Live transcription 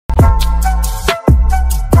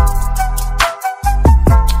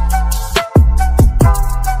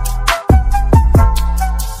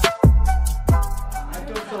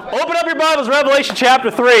Revelation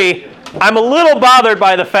chapter 3, I'm a little bothered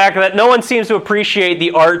by the fact that no one seems to appreciate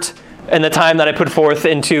the art and the time that I put forth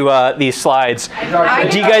into these slides.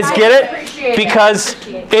 Do you guys get it? Because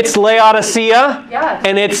it's Laodicea,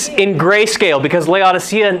 and it's in grayscale. Because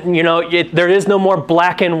Laodicea, there is no more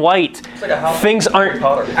black and white. Things aren't...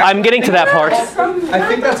 I'm getting to that part. I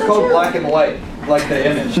think that's called black and white, like the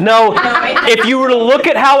image. No, if you were to look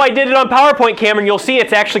at how I did it on PowerPoint, Cameron, you'll see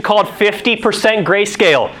it's actually called 50%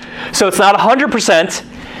 grayscale. So it's not 100%.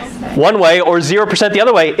 One way or 0% the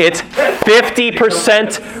other way. It's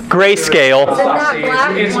 50% grayscale.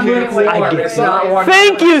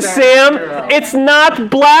 Thank you, Sam. It's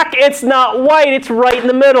not black, it's not white, it's right in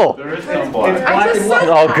the middle.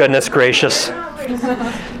 Oh, goodness gracious.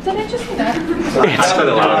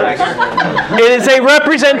 It is a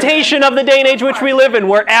representation of the day and age in which we live in,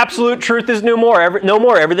 where absolute truth is no more.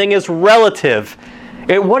 Everything is relative.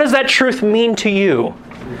 What does that truth mean to you?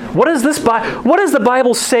 What does the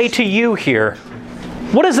Bible say to you here?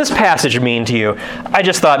 What does this passage mean to you? I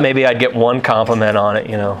just thought maybe I'd get one compliment on it,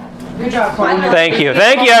 Good job, Clinton. Thank you,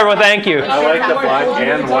 everyone. Thank you. I like the black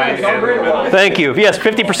and white and the middle. Thank you. Yes,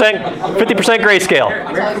 50% grayscale.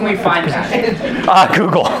 Where can we find that?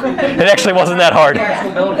 Google. It actually wasn't that hard.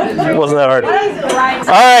 It wasn't that hard.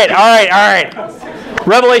 All right.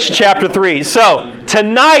 Revelation chapter 3. So,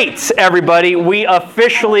 tonight, everybody, we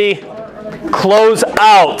officially close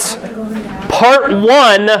out part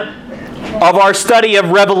 1 of our study of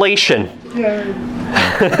Revelation.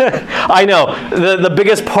 I know, the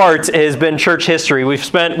biggest part has been church history. We've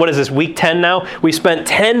spent, week 10 now? We spent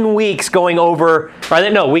 10 weeks going over,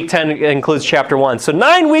 week 10 includes chapter 1. So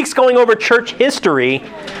 9 weeks going over church history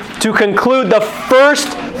to conclude the first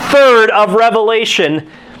third of Revelation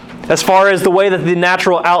as far as the way that the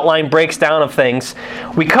natural outline breaks down of things.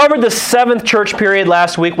 We covered the 7th church period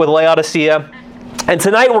last week with Laodicea. And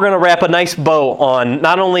tonight we're going to wrap a nice bow on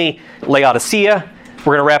not only Laodicea,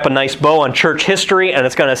 we're going to wrap a nice bow on church history, and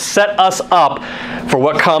it's going to set us up for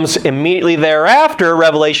what comes immediately thereafter,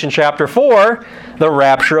 Revelation chapter 4, the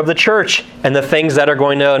rapture of the church, and the things that are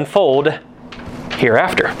going to unfold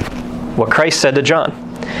hereafter. What Christ said to John.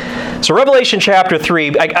 So Revelation chapter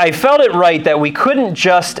 3, I felt it right that we couldn't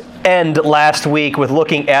just end last week with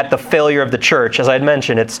looking at the failure of the church. As I had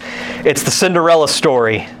mentioned, it's the Cinderella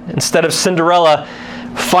story. Instead of Cinderella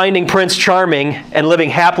finding Prince Charming and living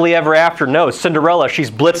happily ever after, no, Cinderella, she's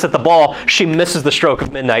blitzed at the ball. She misses the stroke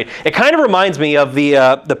of midnight. It kind of reminds me of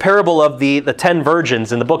the parable of the 10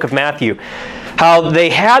 virgins in the book of Matthew. How they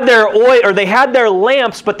had their oil, or they had their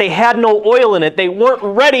lamps, but they had no oil in it. They weren't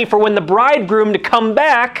ready for when the bridegroom to come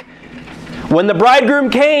back. When the bridegroom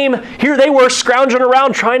came, here they were scrounging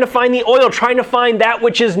around trying to find the oil, trying to find that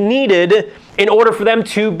which is needed in order for them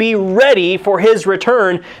to be ready for his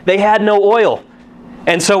return. They had no oil.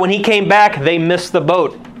 And so when he came back, they missed the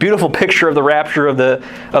boat. Beautiful picture of the rapture of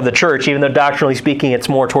the church, even though doctrinally speaking it's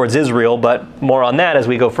more towards Israel, but more on that as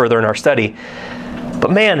we go further in our study.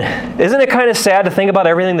 But man, isn't it kind of sad to think about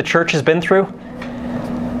everything the church has been through?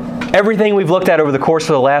 Everything we've looked at over the course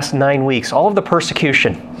of the last 9 weeks, all of the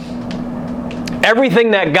persecution, everything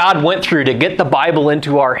that God went through to get the Bible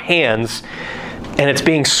into our hands, and it's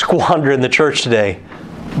being squandered in the church today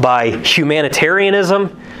by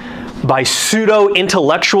humanitarianism, by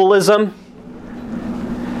pseudo-intellectualism,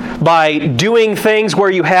 by doing things where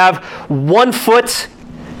you have one foot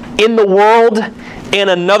in the world and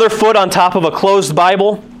another foot on top of a closed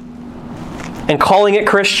Bible and calling it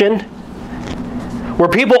Christian, where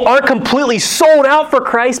people aren't completely sold out for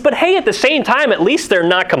Christ, but hey, at the same time, at least they're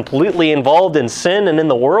not completely involved in sin and in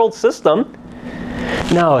the world system.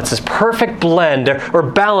 No, it's this perfect blend, or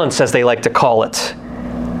balance as they like to call it.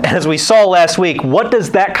 And as we saw last week, what does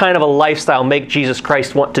that kind of a lifestyle make Jesus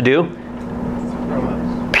Christ want to do?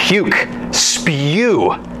 Puke,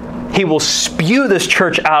 spew. He will spew this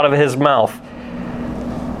church out of his mouth.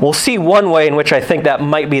 We'll see one way in which I think that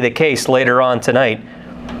might be the case later on tonight.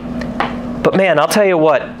 But man, I'll tell you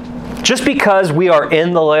what, just because we are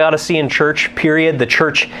in the Laodicean church period, the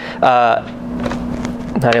church,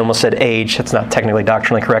 I almost said age, that's not technically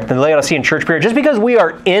doctrinally correct, the Laodicean church period, just because we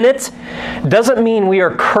are in it, doesn't mean we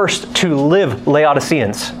are cursed to live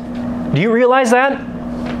Laodiceans. Do you realize that?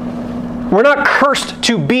 We're not cursed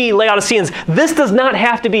to be Laodiceans. This does not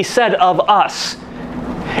have to be said of us.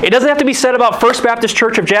 It doesn't have to be said about First Baptist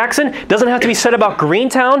Church of Jackson. It doesn't have to be said about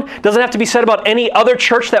Greentown. It doesn't have to be said about any other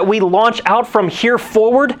church that we launch out from here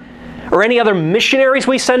forward, or any other missionaries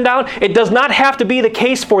we send out. It does not have to be the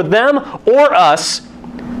case for them or us.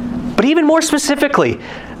 But even more specifically,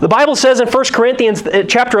 the Bible says in 1 Corinthians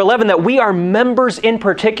chapter 11 that we are members in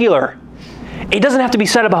particular. It doesn't have to be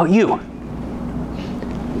said about you.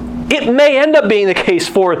 It may end up being the case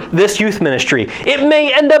for this youth ministry. It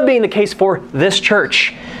may end up being the case for this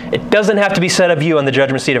church. It doesn't have to be said of you on the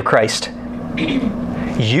judgment seat of Christ.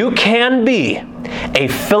 You can be a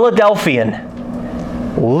Philadelphian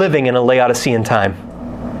living in a Laodicean time.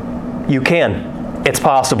 You can. It's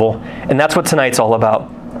possible. And that's what tonight's all about.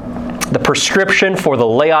 The prescription for the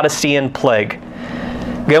Laodicean plague.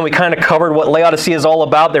 Again, we kind of covered what Laodicea is all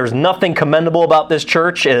about. There's nothing commendable about this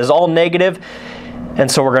church. It is all negative.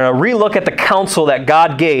 And so we're going to relook at the counsel that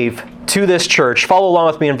God gave to this church. Follow along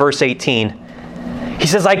with me in verse 18. He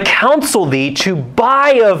says, I counsel thee to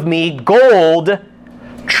buy of me gold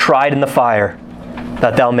tried in the fire,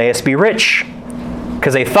 that thou mayest be rich.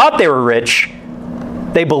 Because they thought they were rich.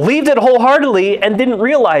 They believed it wholeheartedly and didn't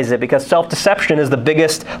realize it, because self-deception is the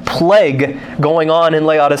biggest plague going on in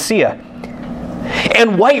Laodicea.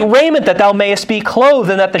 And white raiment, that thou mayest be clothed,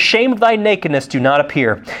 and that the shame of thy nakedness do not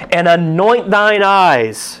appear. And anoint thine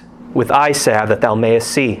eyes with eye salve, that thou mayest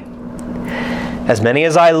see. As many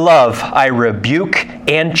as I love, I rebuke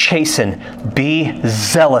and chasten. Be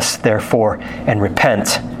zealous, therefore, and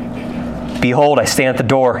repent. Behold, I stand at the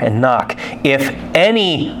door and knock. If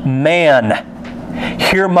any man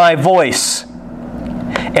hear my voice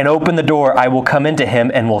and open the door, I will come into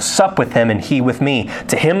him and will sup with him, and he with me.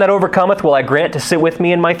 To him that overcometh will I grant to sit with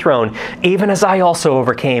me in my throne, even as I also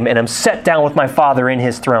overcame, and am set down with my Father in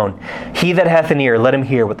his throne. He that hath an ear, let him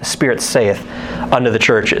hear what the Spirit saith unto the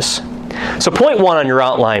churches. So point 1 on your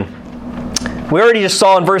outline. We already just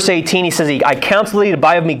saw in verse 18, he says, I counsel thee to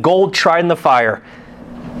buy of me gold tried in the fire.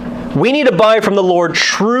 We need to buy from the Lord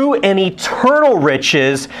true and eternal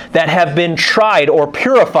riches that have been tried or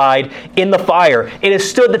purified in the fire. It has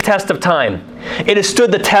stood the test of time. It has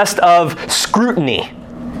stood the test of scrutiny.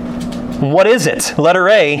 What is it? Letter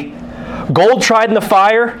A, gold tried in the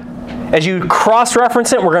fire. As you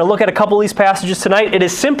cross-reference it, we're going to look at a couple of these passages tonight. It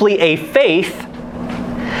is simply a faith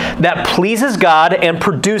that pleases God and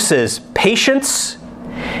produces patience,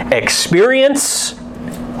 experience,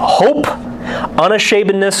 hope,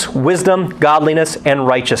 unashamedness, wisdom, godliness, and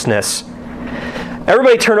righteousness.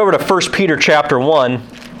 Everybody turn over to 1 Peter chapter 1,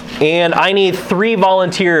 and I need 3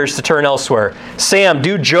 volunteers to turn elsewhere. Sam,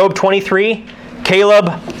 do Job 23.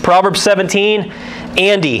 Caleb, Proverbs 17.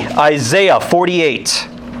 Andy, Isaiah 48. Is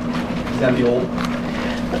that the old?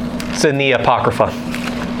 It's in the Apocrypha.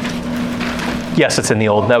 Yes, it's in the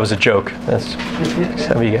old. That was a joke. That's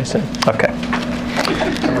what you guys said. Okay.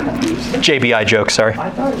 JBI joke, sorry. I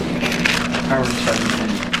thought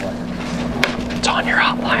It's on your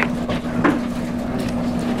outline.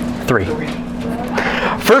 3.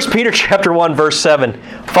 1 Peter chapter 1, verse 7.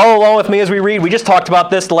 Follow along with me as we read. We just talked about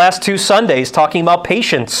this the last 2 Sundays, talking about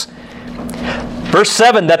patience. Verse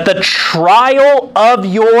 7, that the trial of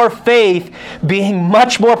your faith, being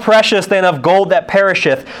much more precious than of gold that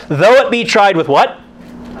perisheth, though it be tried with what?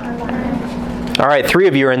 All right, 3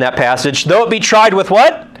 of you are in that passage. Though it be tried with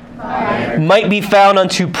what? Fire. Might be found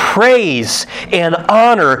unto praise and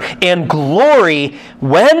honor and glory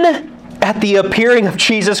when? At the appearing of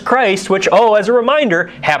Jesus Christ, which, as a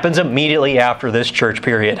reminder, happens immediately after this church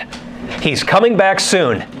period. He's coming back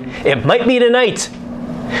soon. It might be tonight.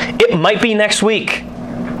 It might be next week.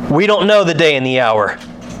 We don't know the day and the hour,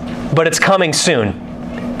 but it's coming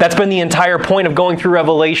soon. That's been the entire point of going through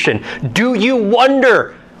Revelation. Do you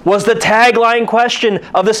wonder, was the tagline question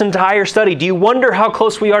of this entire study. Do you wonder how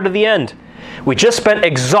close we are to the end? We just spent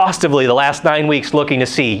exhaustively the last 9 weeks looking to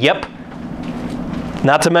see. Yep.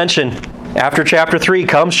 Not to mention, after chapter 3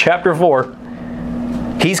 comes chapter 4.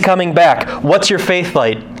 He's coming back. What's your faith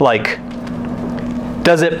like?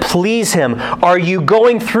 Does it please Him? Are you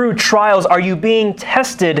going through trials? Are you being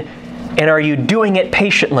tested? And are you doing it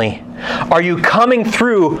patiently? Are you coming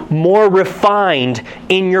through more refined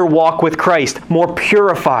in your walk with Christ, more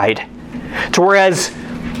purified? To whereas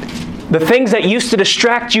the things that used to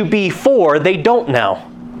distract you before, they don't now.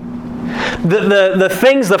 The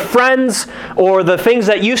things, the friends, or the things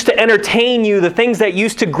that used to entertain you, the things that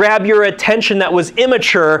used to grab your attention that was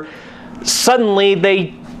immature, suddenly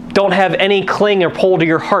they don't have any cling or pull to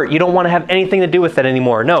your heart. You don't want to have anything to do with it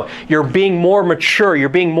anymore. No, you're being more mature. You're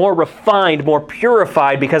being more refined, more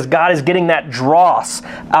purified because God is getting that dross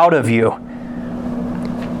out of you.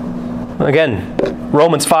 Again,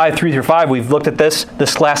 Romans 5, 3-5, we've looked at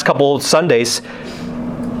this last couple of Sundays,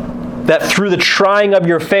 that through the trying of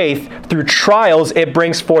your faith, through trials, it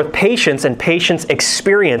brings forth patience, and patience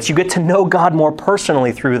experience. You get to know God more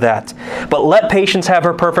personally through that. But let patience have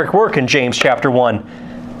her perfect work in James chapter 1.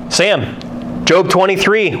 Sam, Job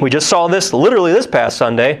 23. We just saw this literally this past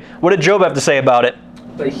Sunday. What did Job have to say about it?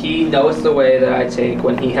 But he knoweth the way that I take.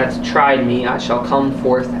 When he hath tried me, I shall come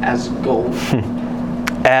forth as gold.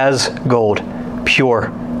 as gold,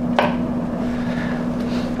 pure.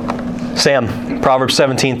 Sam, Proverbs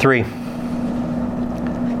 17:3.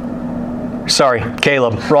 Sorry,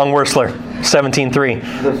 Caleb, wrong Wursler. 17:3.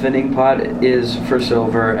 The finning pot is for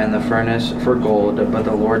silver and the furnace for gold, but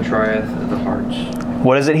the Lord trieth the hearts.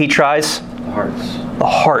 What is it he tries? The hearts. The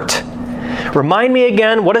heart. Remind me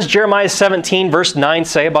again, what does Jeremiah 17 verse 9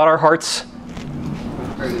 say about our hearts?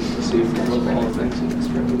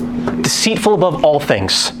 Deceitful above all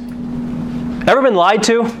things. Ever been lied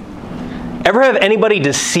to? Ever have anybody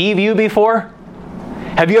deceive you before?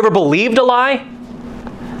 Have you ever believed a lie?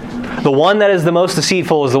 The one that is the most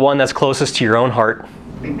deceitful is the one that's closest to your own heart.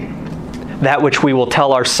 That which we will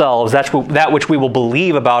tell ourselves, that which we will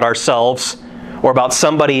believe about ourselves or about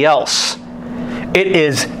somebody else. It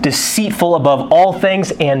is deceitful above all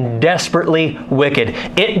things and desperately wicked.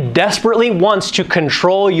 It desperately wants to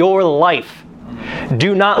control your life.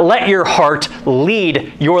 Do not let your heart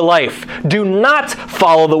lead your life. Do not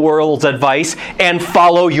follow the world's advice and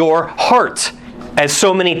follow your heart. As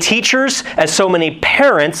so many teachers, as so many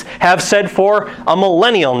parents have said for a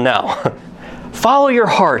millennium now. Follow your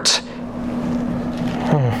heart.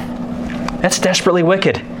 That's desperately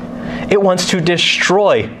wicked. It wants to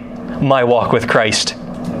destroy my walk with Christ.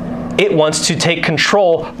 It wants to take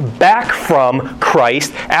control back from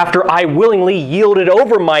Christ after I willingly yielded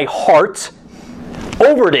over my heart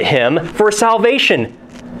over to Him for salvation.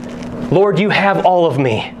 Lord, you have all of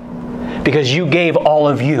me because you gave all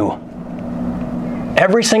of you.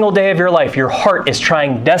 Every single day of your life, your heart is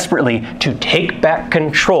trying desperately to take back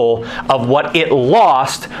control of what it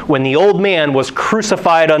lost when the old man was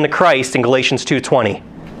crucified unto Christ in Galatians 2:20.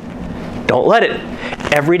 Don't let it.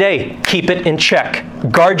 Every day, keep it in check.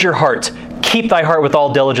 Guard your heart. Keep thy heart with all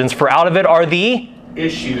diligence, for out of it are the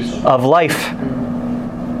Issues. of life.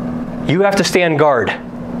 You have to stand guard.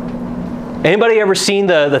 Anybody ever seen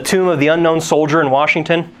the tomb of the unknown soldier in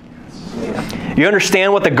Washington? You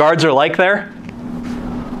understand what the guards are like there?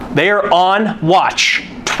 They are on watch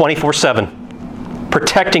 24/7,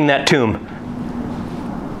 protecting that tomb.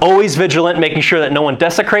 Always vigilant, making sure that no one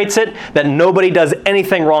desecrates it, that nobody does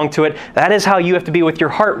anything wrong to it. That is how you have to be with your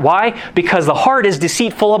heart. Why? Because the heart is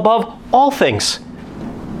deceitful above all things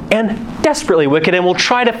and desperately wicked and will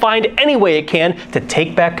try to find any way it can to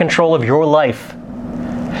take back control of your life.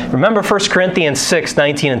 Remember 1 Corinthians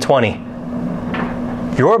 6:19 and 20.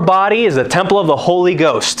 Your body is the temple of the Holy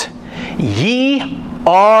Ghost. Ye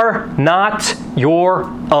are not your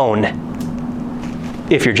own.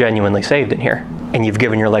 If you're genuinely saved in here and you've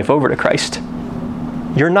given your life over to Christ.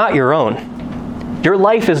 You're not your own. Your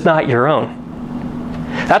life is not your own.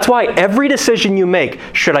 That's why every decision you make,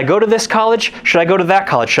 should I go to this college? Should I go to that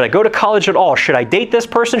college? Should I go to college at all? Should I date this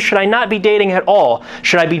person? Should I not be dating at all?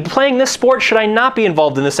 Should I be playing this sport? Should I not be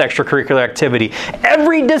involved in this extracurricular activity?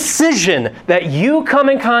 Every decision that you come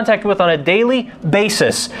in contact with on a daily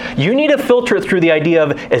basis, you need to filter it through the idea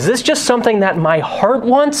of, is this just something that my heart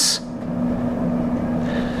wants?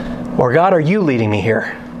 Or God, are you leading me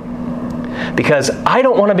here? Because I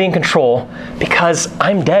don't want to be in control because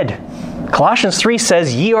I'm dead. Colossians 3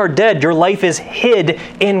 says, ye are dead, your life is hid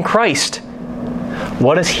in Christ.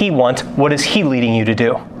 What does He want? What is He leading you to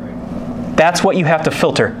do? That's what you have to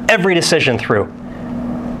filter every decision through.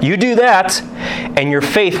 You do that, and your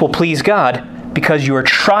faith will please God because you are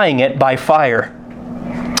trying it by fire.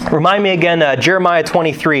 Remind me again, Jeremiah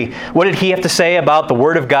 23. What did he have to say about the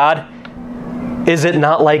Word of God? Is it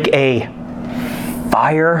not like a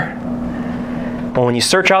fire? Well, when you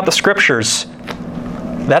search out the Scriptures,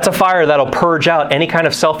 that's a fire that'll purge out any kind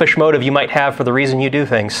of selfish motive you might have for the reason you do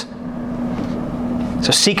things.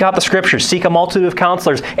 So seek out the Scriptures, seek a multitude of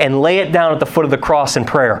counselors, and lay it down at the foot of the cross in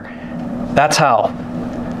prayer. That's how.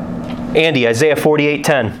 Andy, Isaiah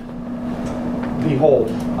 48:10.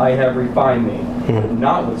 Behold, I have refined thee, but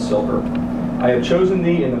not with silver. I have chosen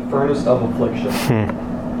thee in the furnace of affliction.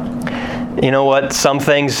 You know what? Some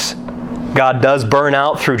things God does burn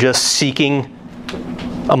out through just seeking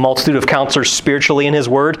a multitude of counselors spiritually in His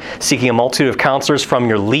Word, seeking a multitude of counselors from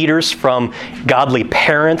your leaders, from godly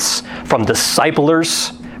parents, from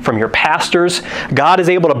disciplers, from your pastors. God is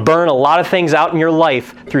able to burn a lot of things out in your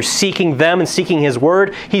life through seeking them and seeking His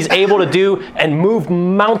Word. He's able to do and move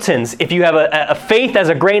mountains. If you have a faith as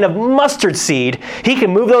a grain of mustard seed, He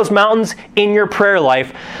can move those mountains in your prayer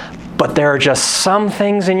life. But there are just some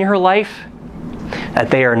things in your life that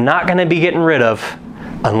they are not going to be getting rid of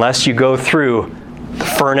unless you go through the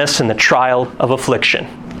furnace and the trial of affliction.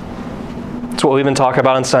 That's what we've been talking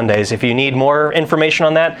about on Sundays. If you need more information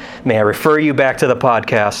on that, may I refer you back to the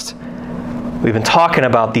podcast. We've been talking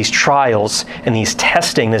about these trials and these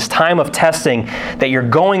testing, this time of testing that you're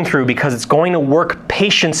going through because it's going to work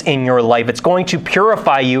patience in your life. It's going to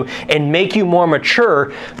purify you and make you more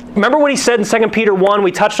mature. Remember what he said in 2 Peter 1,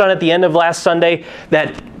 we touched on at the end of last Sunday,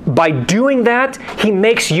 that by doing that, he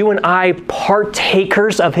makes you and I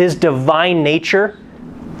partakers of his divine nature.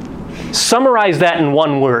 Summarize that in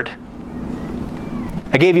one word.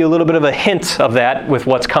 I gave you a little bit of a hint of that with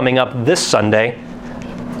what's coming up this Sunday.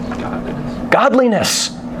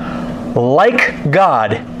 Godliness. Like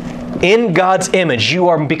God, in God's image, you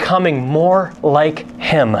are becoming more like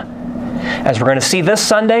him. As we're going to see this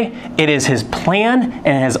Sunday, it is his plan, and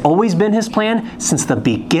it has always been his plan since the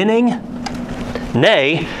beginning,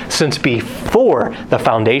 nay, since before the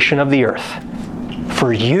foundation of the earth,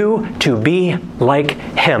 for you to be like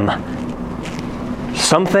him.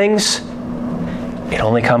 Some things, it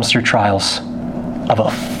only comes through trials of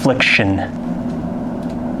affliction.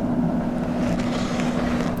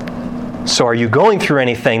 So are you going through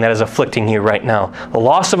anything that is afflicting you right now? The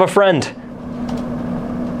loss of a friend.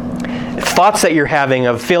 Thoughts that you're having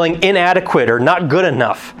of feeling inadequate or not good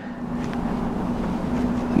enough.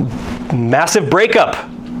 Massive breakup.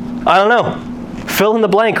 I don't know. Fill in the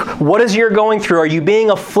blank. What is you're going through? Are you being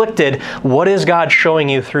afflicted? What is God showing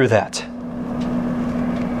you through that?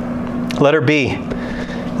 Letter B.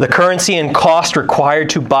 The currency and cost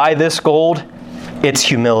required to buy this gold, it's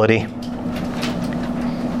humility.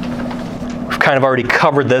 Kind of already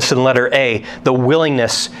covered this in letter A, the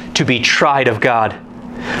willingness to be tried of God.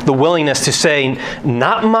 The willingness to say,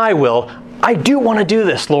 not my will, I do want to do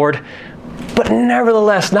this, Lord, but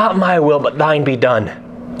nevertheless, not my will, but thine be done.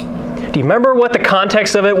 Do you remember what the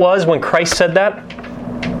context of it was when Christ said that?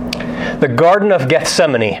 The Garden of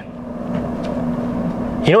Gethsemane.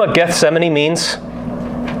 You know what Gethsemane means?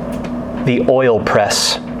 The oil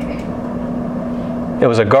press. It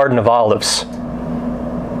was a garden of olives.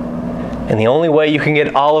 And the only way you can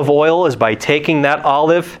get olive oil is by taking that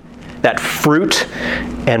olive, that fruit,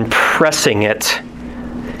 and pressing it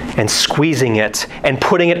and squeezing it and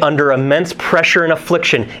putting it under immense pressure and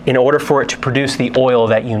affliction in order for it to produce the oil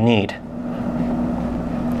that you need.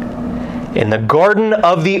 In the garden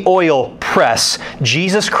of the oil press,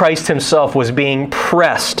 Jesus Christ himself was being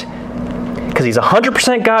pressed because he's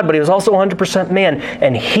 100% God, but he was also 100% man.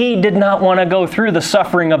 And he did not want to go through the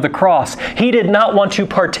suffering of the cross. He did not want to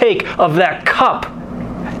partake of that cup.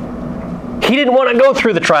 He didn't want to go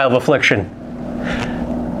through the trial of affliction.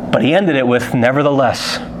 But he ended it with,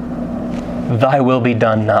 nevertheless, thy will be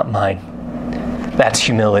done, not mine. That's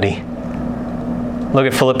humility. Look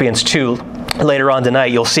at Philippians 2. Later on tonight,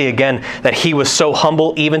 you'll see again that he was so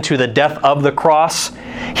humble even to the death of the cross.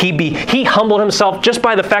 He humbled himself just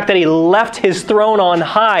by the fact that he left his throne on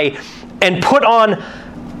high and put on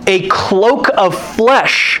a cloak of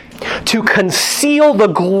flesh to conceal the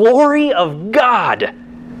glory of God.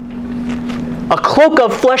 A cloak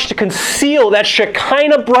of flesh to conceal that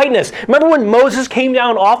Shekinah brightness. Remember when Moses came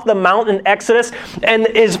down off the mountain in Exodus and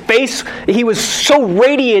his face, he was so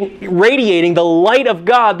radiating the light of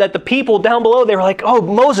God that the people down below, they were like, oh,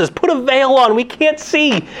 Moses, put a veil on. We can't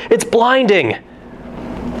see. It's blinding.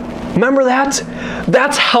 Remember that?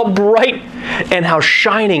 That's how bright and how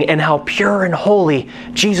shining and how pure and holy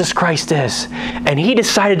Jesus Christ is. And he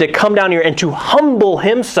decided to come down here and to humble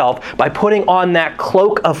himself by putting on that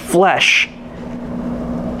cloak of flesh.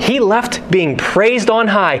 He left being praised on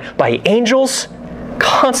high by angels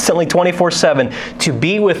constantly 24/7 to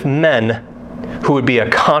be with men who would be a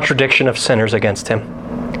contradiction of sinners against him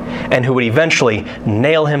and who would eventually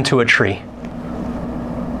nail him to a tree.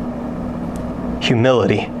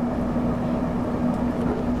 Humility.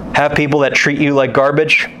 Have people that treat you like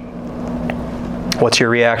garbage? What's your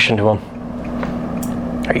reaction to them?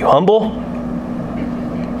 Are you humble?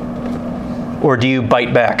 Or do you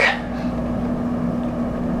bite back?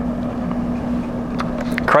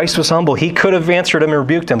 Christ was humble. He could have answered him and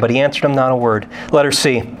rebuked him, but he answered him not a word. Letter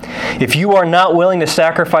C. If you are not willing to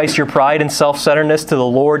sacrifice your pride and self-centeredness to the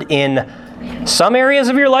Lord in some areas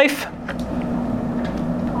of your life,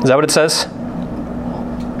 is that what it says?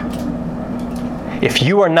 If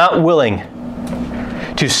you are not willing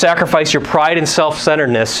to sacrifice your pride and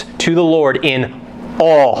self-centeredness to the Lord in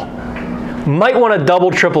all, might want to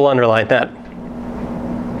double, triple underline that.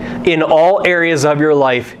 In all areas of your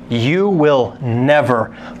life, you will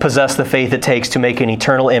never possess the faith it takes to make an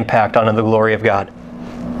eternal impact on the glory of God.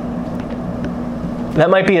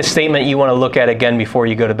 That might be a statement you want to look at again before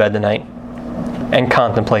you go to bed tonight and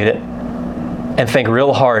contemplate it and think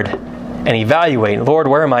real hard and evaluate, Lord,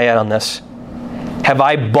 where am I at on this? Have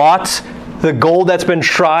I bought the gold that's been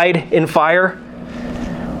tried in fire?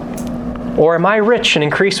 Or am I rich and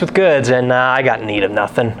increased with goods and I got need of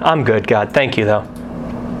nothing? I'm good, God. Thank you, though.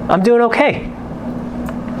 I'm doing okay.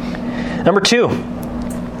 Number 2.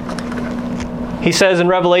 He says in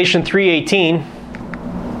Revelation 3:18,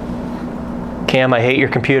 Cam, I hate your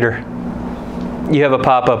computer. You have a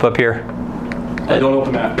pop-up up here. I don't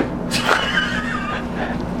open that.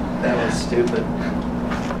 That was stupid.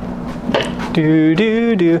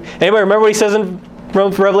 Anybody remember what he says in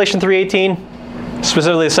Revelation 3:18?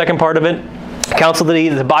 Specifically the second part of it. Counsel thee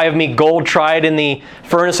to buy of me gold tried in the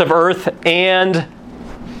furnace of earth and...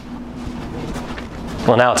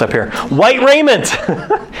 Well, now it's up here. White raiment,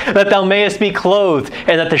 that thou mayest be clothed,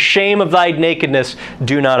 and that the shame of thy nakedness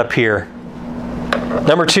do not appear.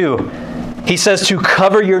 Number 2, he says to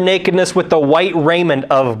cover your nakedness with the white raiment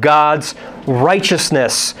of God's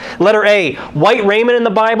righteousness. Letter A, white raiment in the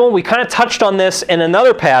Bible, we kind of touched on this in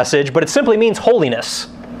another passage, but it simply means holiness.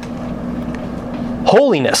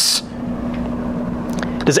 Holiness.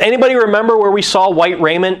 Does anybody remember where we saw white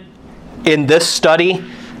raiment in this study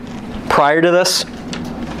prior to this?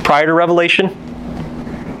 Prior to Revelation?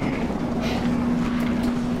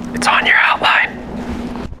 It's on your outline.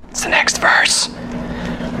 It's the next verse.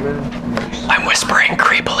 I'm whispering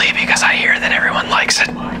creepily because I hear that everyone likes it.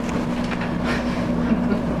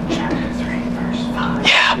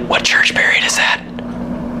 Yeah, what church period is that?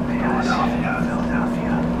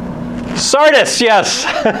 Sardis, yes.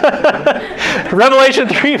 Revelation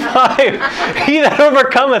 3:5. He that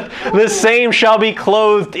overcometh, the same shall be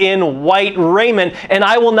clothed in white raiment, and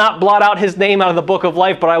I will not blot out his name out of the book of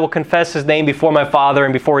life, but I will confess his name before my Father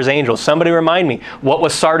and before his angels. Somebody remind me, what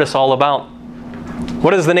was Sardis all about?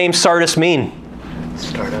 What does the name Sardis mean?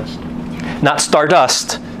 Stardust. Not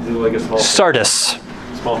stardust. Is it like a Sardis.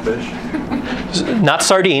 small fish? Not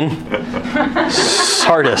sardine.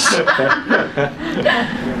 Sardis.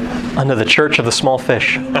 Under the church of the small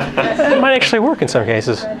fish. It might actually work in some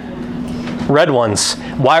cases. Red ones.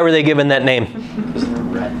 Why were they given that name?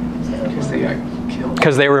 Because they got killed.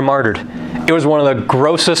 Because they were martyred. It was one of the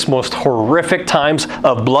grossest, most horrific times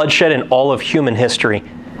of bloodshed in all of human history.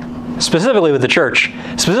 Specifically with the church.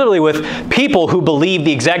 Specifically with people who believe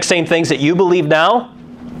the exact same things that you believe now.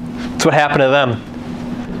 That's what happened to them.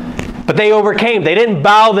 But they overcame. They didn't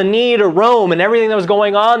bow the knee to Rome and everything that was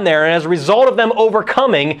going on there. And as a result of them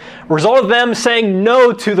overcoming, result of them saying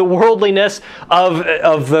no to the worldliness of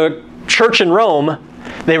the church in Rome,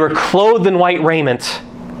 they were clothed in white raiment.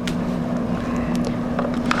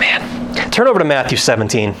 Man, turn over to Matthew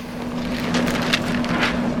 17.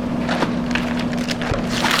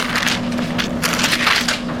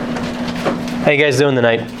 How you guys doing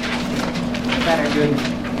tonight? Better. Good.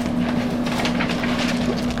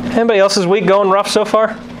 Anybody else's week going rough so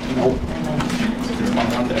far? Nope.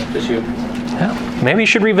 Just you. Yeah. Maybe you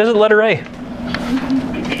should revisit letter A.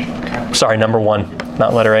 Sorry, number 1,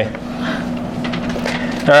 not letter A.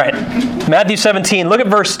 All right, Matthew 17, look at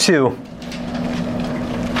verse 2.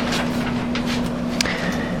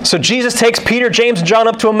 So Jesus takes Peter, James, and John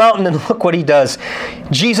up to a mountain, and look what he does.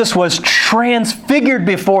 Jesus was transfigured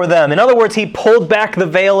before them. In other words, he pulled back the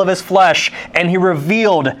veil of his flesh, and he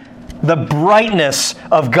revealed the brightness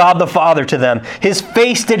of God the Father to them. His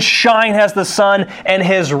face did shine as the sun, and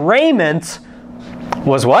his raiment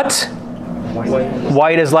was what?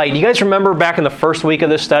 White as light. You guys remember back in the first week of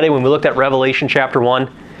this study when we looked at Revelation chapter 1,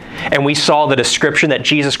 and we saw the description that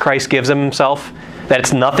Jesus Christ gives of himself? That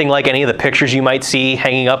it's nothing like any of the pictures you might see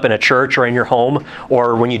hanging up in a church or in your home,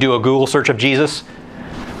 or when you do a Google search of Jesus.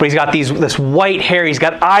 But he's got this white hair, he's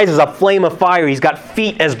got eyes as a flame of fire, he's got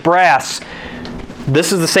feet as brass.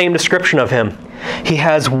 This is the same description of him. He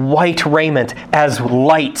has white raiment as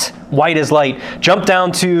light, white as light. Jump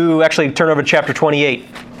down to, actually turn over to chapter 28.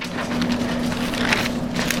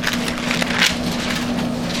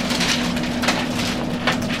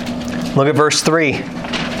 Look at verse 3.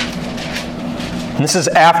 And this is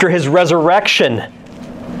after his resurrection.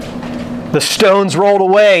 The stones rolled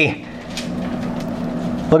away.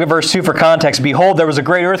 Look at verse 2 for context. Behold, there was a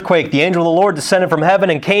great earthquake. The angel of the Lord descended from heaven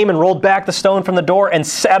and came and rolled back the stone from the door and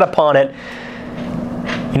sat upon it.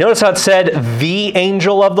 You notice how it said, the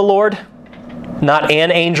angel of the Lord? Not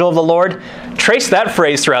an angel of the Lord? Trace that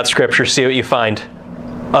phrase throughout Scripture, see what you find.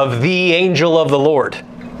 Of the angel of the Lord.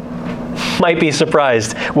 Might be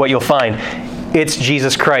surprised what you'll find. It's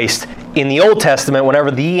Jesus Christ. In the Old Testament,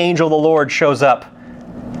 whenever the angel of the Lord shows up,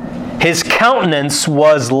 his countenance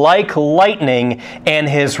was like lightning, and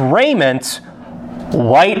his raiment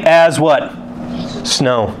white as what?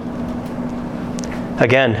 Snow.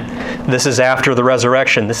 Again, this is after the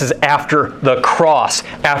resurrection. This is after the cross,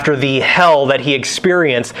 after the hell that he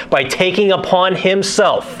experienced by taking upon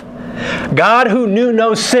himself. God, who knew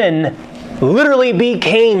no sin, literally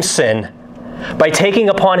became sin by taking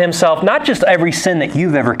upon himself not just every sin that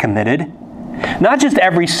you've ever committed, not just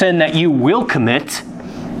every sin that you will commit,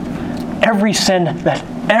 every sin that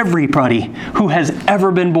everybody who has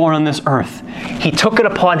ever been born on this earth, he took it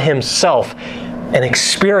upon himself and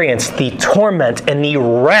experienced the torment and the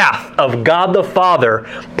wrath of God the Father,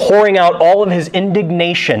 pouring out all of his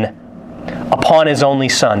indignation upon his only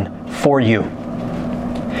Son for you.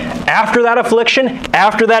 After that affliction,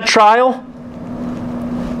 after that trial,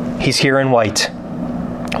 he's here in white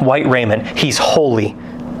raiment. He's holy.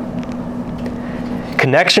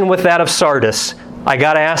 Connection with that of Sardis, I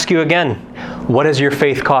got to ask you again, what has your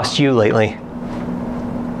faith cost you lately?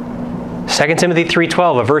 2 Timothy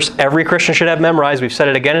 3:12, a verse every Christian should have memorized. We've said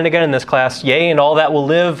it again and again in this class. Yea, and all that will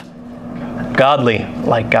live godly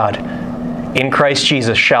like God in Christ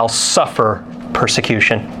Jesus shall suffer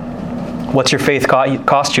persecution. What's your faith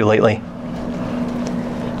cost you lately?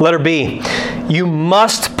 Letter B, you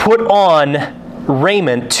must put on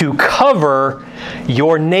raiment to cover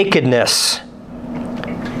your nakedness.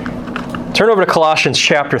 Turn over to Colossians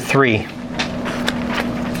chapter 3.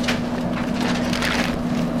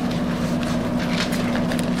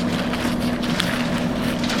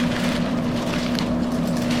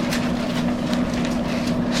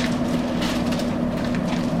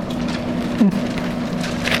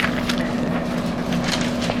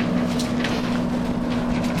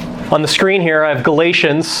 On the screen here, I have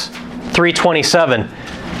Galatians 3:27.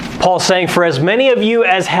 Paul's saying, for as many of you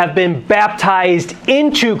as have been baptized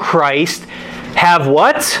into Christ have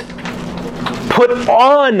what? Put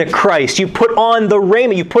on Christ. You put on the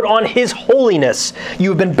raiment. You put on his holiness. You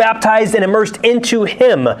have been baptized and immersed into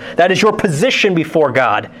him. That is your position before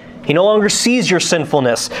God. He no longer sees your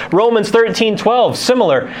sinfulness. Romans 13:12,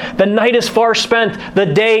 similar. The night is far spent, the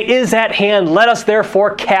day is at hand. Let us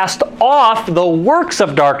therefore cast off the works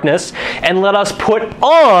of darkness and let us put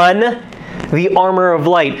on the armor of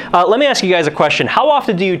light. Let me ask you guys a question. How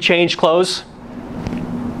often do you change clothes?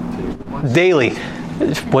 Daily.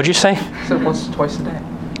 What'd you say? I said once or twice a day.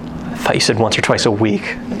 I thought you said once or twice a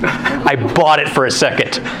week. I bought it for a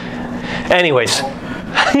second. Anyways.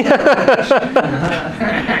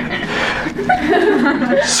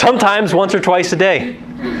 Sometimes once or twice a day.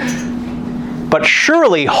 But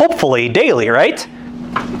surely, hopefully, daily, right?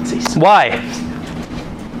 Why?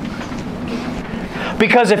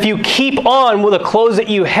 Because if you keep on with the clothes that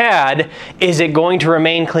you had, is it going to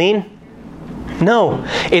remain clean? No,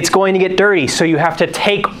 it's going to get dirty. So you have to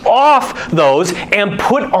take off those and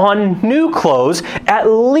put on new clothes at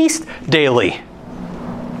least daily.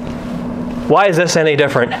 Why is this any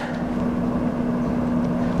different?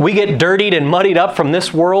 We get dirtied and muddied up from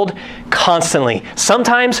this world constantly,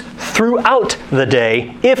 sometimes throughout the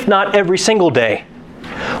day, if not every single day.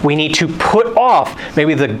 We need to put off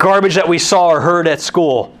maybe the garbage that we saw or heard at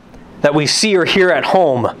school, that we see or hear at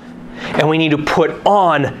home, and we need to put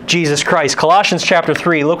on Jesus Christ. Colossians chapter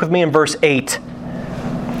 3, look with me in verse 8.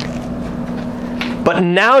 But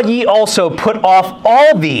now ye also put off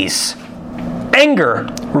all these: anger,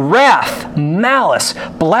 wrath, malice,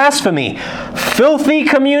 blasphemy, filthy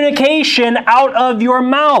communication out of your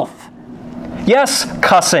mouth. Yes,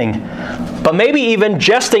 cussing, but maybe even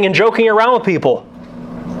jesting and joking around with people.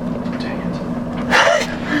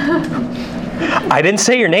 I didn't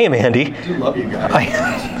say your name, Andy. I do love you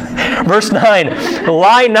guys. Verse 9,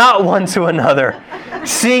 lie not one to another,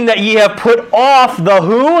 seeing that ye have put off the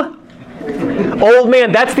who? Old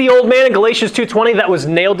man. That's the old man in Galatians 2:20 that was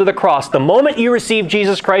nailed to the cross. The moment you receive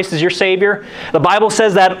Jesus Christ as your Savior, the Bible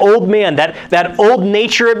says that old man, that old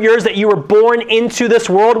nature of yours that you were born into this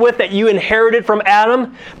world with, that you inherited from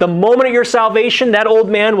Adam, the moment of your salvation, that old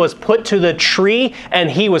man was put to the tree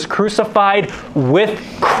and he was crucified with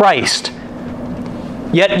Christ.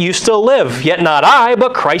 Yet you still live. Yet not I,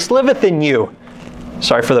 but Christ liveth in you.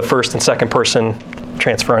 Sorry for the first and second person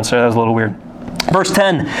transference. That was a little weird. Verse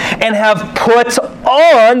 10, and have put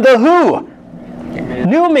on the who?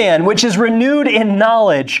 New man, which is renewed in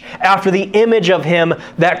knowledge after the image of him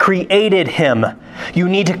that created him. You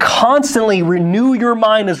need to constantly renew your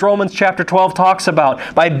mind, as Romans chapter 12 talks about,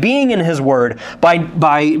 by being in his word, by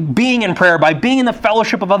being in prayer, by being in the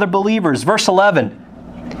fellowship of other believers. Verse 11,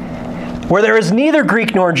 where there is neither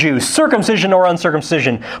Greek nor Jew, circumcision nor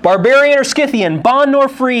uncircumcision, barbarian or Scythian, bond nor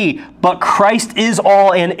free, but Christ is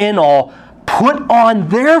all and in all. Put on,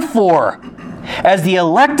 therefore, as the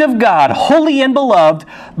elect of God, holy and beloved,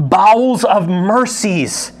 bowels of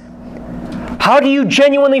mercies. How do you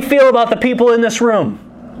genuinely feel about the people in this room?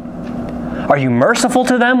 Are you merciful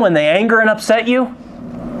to them when they anger and upset you?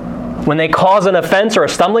 When they cause an offense or a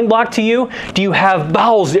stumbling block to you, do you have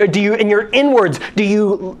bowels? Do you, in your inwards, do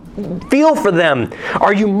you feel for them?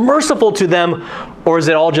 Are you merciful to them? Or is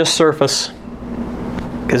it all just surface?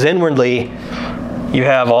 Because inwardly, you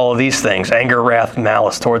have all of these things: anger, wrath,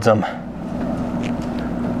 malice towards them.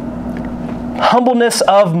 Humbleness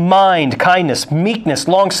of mind, kindness, meekness,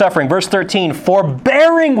 long-suffering. Verse 13,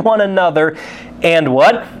 forbearing one another, and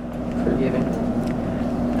what? Forgiving.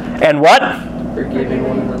 And what? Forgiving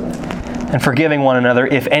one another. And forgiving one another,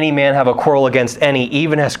 if any man have a quarrel against any,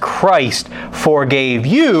 even as Christ forgave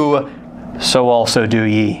you, so also do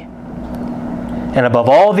ye. And above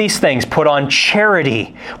all these things, put on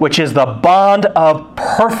charity, which is the bond of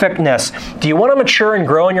perfectness. Do you want to mature and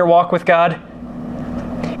grow in your walk with God?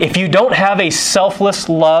 If you don't have a selfless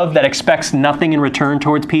love that expects nothing in return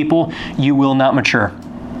towards people, you will not mature.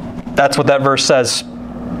 That's what that verse says.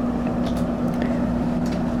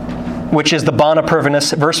 Which is the bond of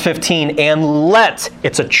perfectness. Verse 15, and let,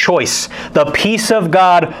 it's a choice, the peace of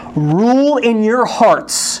God rule in your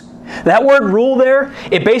hearts. That word rule there,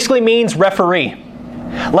 it basically means referee.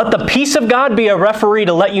 Let the peace of God be a referee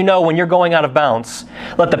to let you know when you're going out of bounds.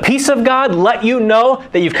 Let the peace of God let you know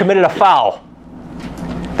that you've committed a foul.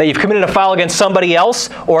 That you've committed a foul against somebody else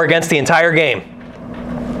or against the entire game.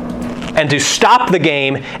 And to stop the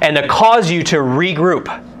game and to cause you to regroup.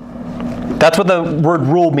 That's what the word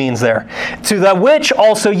rule means there. To the which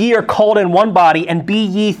also ye are called in one body, and be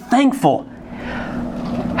ye thankful.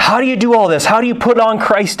 How do you do all this? How do you put on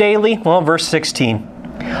Christ daily? Well, verse 16.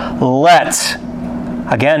 Let,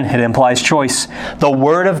 again, it implies choice, the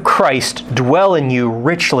word of Christ dwell in you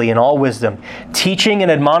richly in all wisdom, teaching and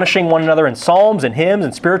admonishing one another in psalms and hymns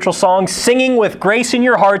and spiritual songs, singing with grace in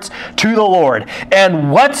your hearts to the Lord.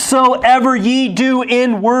 And whatsoever ye do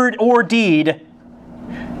in word or deed,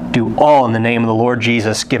 do all in the name of the Lord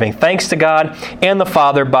Jesus, giving thanks to God and the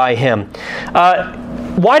Father by Him.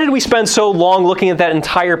 Why did we spend so long looking at that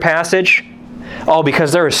entire passage? Oh,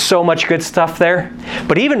 because there is so much good stuff there.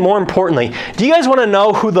 But even more importantly, do you guys want to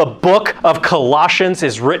know who the book of Colossians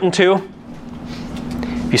is written to?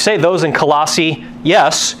 If you say those in Colossae,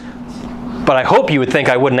 yes. But I hope you would think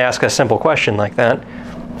I wouldn't ask a simple question like that.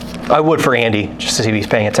 I would for Andy, just to see if he's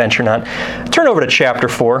paying attention or not. Turn over to chapter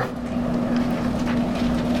 4.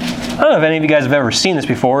 I don't know if any of you guys have ever seen this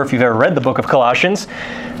before, if you've ever read the book of Colossians.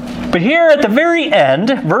 But here at the very end,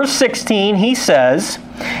 verse 16, he says,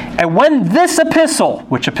 and when this epistle,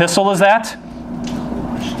 which epistle is that?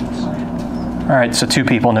 All right, so two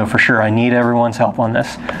people know for sure. I need everyone's help on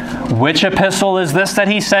this. Which epistle is this that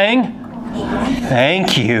he's saying?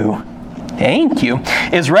 Thank you. Thank you.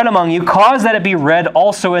 Is read among you, cause that it be read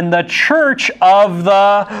also in the church of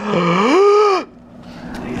the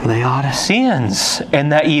Laodiceans,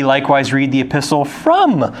 and that ye likewise read the epistle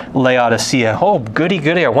from Laodicea. Oh, goody,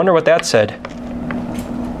 goody. I wonder what that said.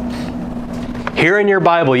 Here in your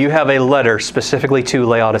Bible, you have a letter specifically to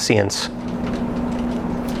Laodiceans.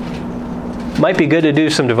 Might be good to do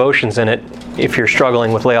some devotions in it if you're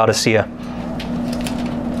struggling with Laodicea.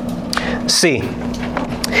 C.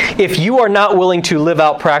 If you are not willing to live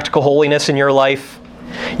out practical holiness in your life,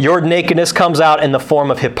 your nakedness comes out in the form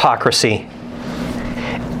of hypocrisy.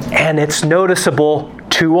 And it's noticeable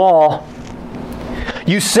to all.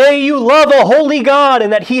 You say you love a holy God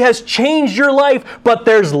and that He has changed your life, but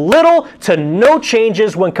there's little to no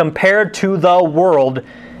changes when compared to the world.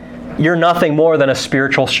 You're nothing more than a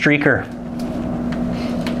spiritual streaker.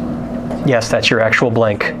 Yes, that's your actual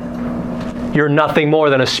blank. You're nothing more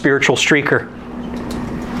than a spiritual streaker.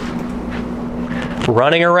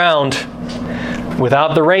 Running around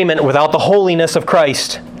without the raiment, without the holiness of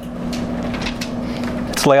Christ.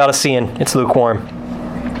 It's Laodicean. It's lukewarm.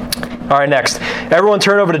 All right, next. Everyone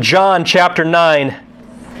turn over to John chapter 9.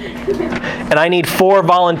 And I need 4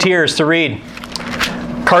 volunteers to read.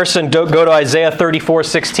 Carson, go to Isaiah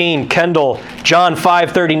 34:16. Kendall, John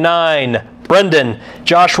 5:39. Brendan,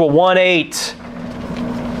 Joshua 1:8.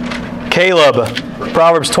 Caleb,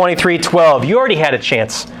 Proverbs 23:12. You already had a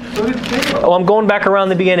chance. Oh, I'm going back around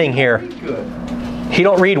the beginning here. He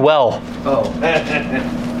don't read well. Oh.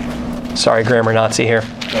 Sorry, grammar Nazi here.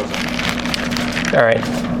 All right.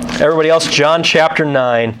 Everybody else, John chapter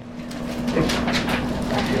 9.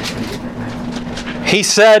 He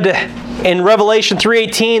said in Revelation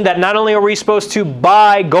 3:18 that not only are we supposed to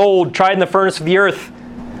buy gold tried in the furnace of the earth,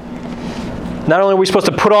 not only are we supposed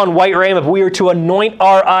to put on white raiment, but we are to anoint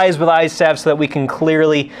our eyes with eye salve so that we can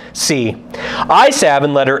clearly see. Eye salve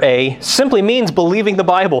in letter A simply means believing the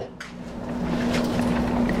Bible.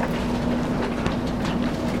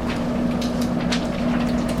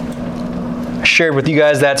 I shared with you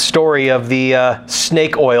guys that story of the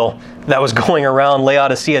snake oil that was going around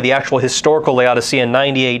Laodicea, the actual historical Laodicea in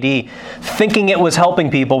 90 AD, thinking it was helping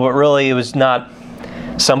people, but really it was not.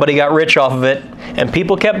 Somebody got rich off of it, and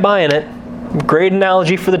people kept buying it. Great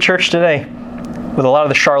analogy for the church today, with a lot of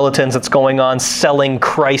the charlatans that's going on, selling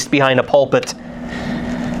Christ behind a pulpit.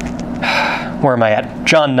 Where am I at?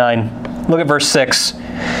 John 9. Look at verse 6.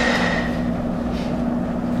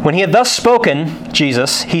 When he had thus spoken,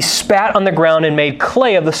 Jesus, he spat on the ground and made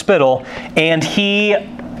clay of the spittle, and he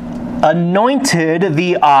anointed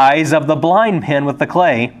the eyes of the blind man with the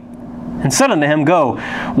clay, and said unto him, Go,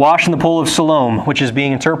 wash in the pool of Siloam, which is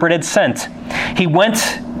being interpreted, sent. He went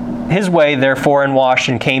his way, therefore, and washed,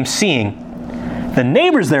 and came seeing. The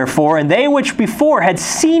neighbors, therefore, and they which before had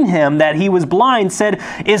seen him that he was blind, said,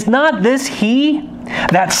 Is not this he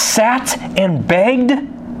that sat and begged?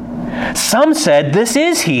 Some said, This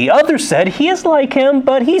is he. Others said, He is like him.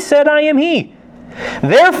 But he said, I am he.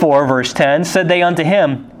 Therefore, verse 10, said they unto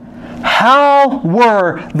him, How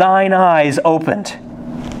were thine eyes opened?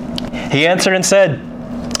 He answered and said,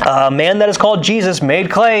 A man that is called Jesus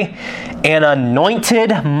made clay, and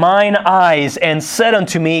anointed mine eyes, and said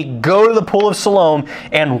unto me, Go to the pool of Siloam,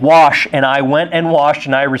 and wash. And I went and washed,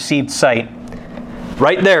 and I received sight.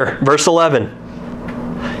 Right there, verse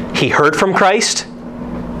 11. He heard from Christ,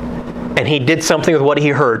 and he did something with what he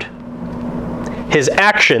heard. His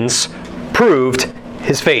actions proved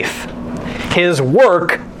his faith. His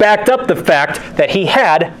work backed up the fact that he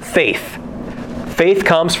had faith. Faith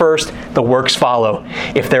comes first, the works follow.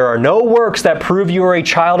 If there are no works that prove you are a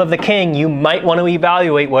child of the King, you might want to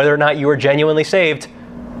evaluate whether or not you are genuinely saved.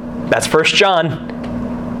 That's 1 John.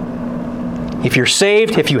 If you're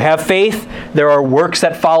saved, if you have faith, there are works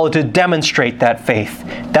that follow to demonstrate that faith.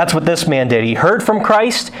 That's what this man did. He heard from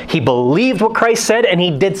Christ, he believed what Christ said, and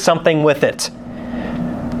he did something with it.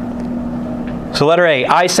 So letter A,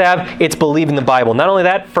 ISAV, it's believing the Bible. Not only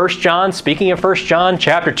that, 1 John, speaking of 1 John,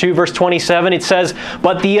 chapter 2, verse 27, it says,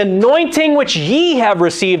 But the anointing which ye have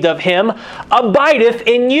received of him abideth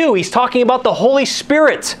in you. He's talking about the Holy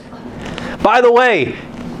Spirit. By the way,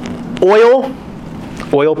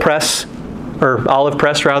 oil press, or olive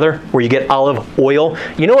press rather, where you get olive oil.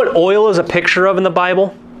 You know what oil is a picture of in the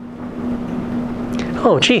Bible?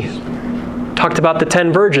 Oh, geez. Talked about the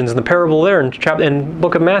 10 virgins in the parable there in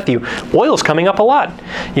book of Matthew. Oil's coming up a lot.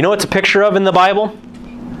 You know what it's a picture of in the Bible?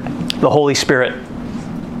 The Holy Spirit.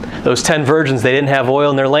 Those 10 virgins, they didn't have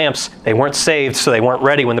oil in their lamps. They weren't saved, so they weren't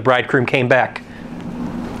ready when the bridegroom came back.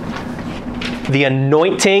 The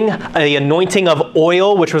anointing of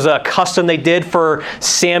oil, which was a custom they did for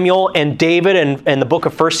Samuel and David and the book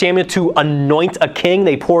of 1 Samuel to anoint a king.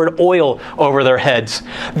 They poured oil over their heads.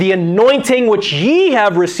 The anointing which ye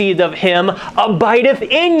have received of him abideth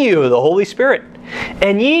in you, the Holy Spirit.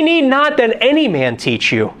 And ye need not that any man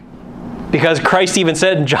teach you. Because Christ even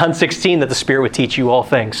said in John 16 that the Spirit would teach you all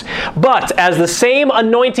things. But as the same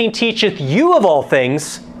anointing teacheth you of all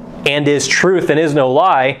things, and is truth and is no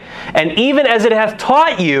lie, and even as it hath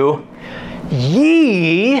taught you,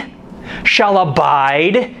 ye shall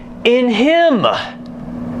abide in him.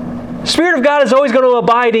 The Spirit of God is always going to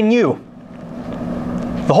abide in you.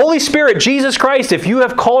 The Holy Spirit, Jesus Christ, if you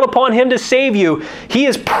have called upon him to save you, he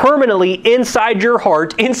is permanently inside your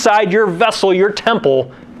heart, inside your vessel, your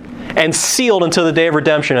temple, and sealed until the day of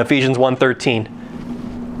redemption, Ephesians 1:13.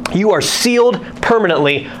 You are sealed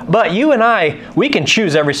permanently, but you and I, we can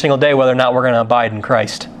choose every single day whether or not we're going to abide in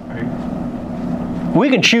Christ. We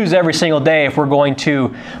can choose every single day if we're going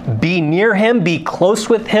to be near him, be close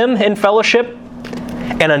with him in fellowship,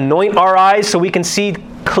 and anoint our eyes so we can see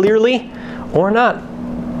clearly or not.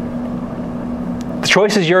 The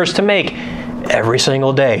choice is yours to make every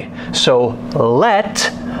single day. So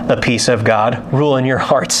let the peace of God rule in your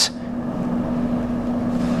hearts.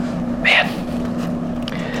 Man.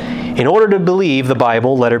 In order to believe the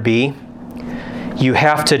Bible, letter B, you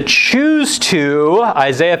have to choose to,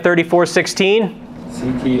 Isaiah 34:16.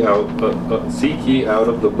 Seek ye out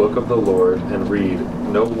of the book of the Lord, and read.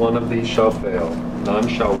 No one of these shall fail, none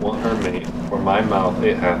shall want her mate. For my mouth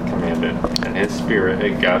it hath commanded, and his spirit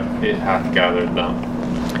it hath gathered them.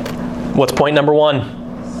 What's point number 1?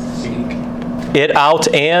 Seek it out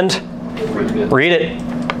and read it.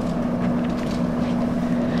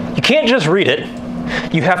 You can't just read it.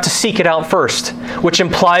 You have to seek it out first, which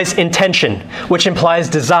implies intention, which implies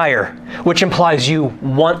desire, which implies you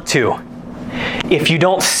want to. If you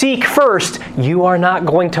don't seek first, you are not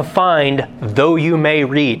going to find, though you may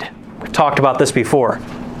read. We've talked about this before.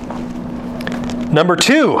 Number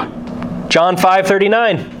 2, John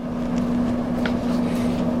 5:39.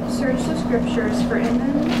 Search the Scriptures, for in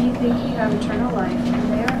them ye think ye have eternal life,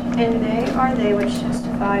 and they are they which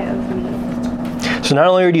testify of me. So So not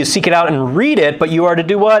only do you seek it out and read it, but you are to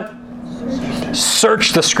do what?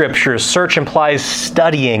 Search the Scriptures. Search implies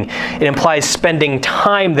studying. It implies spending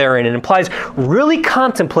time therein. It implies really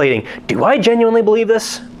contemplating. Do I genuinely believe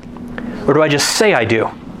this? Or do I just say I do?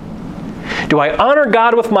 Do I honor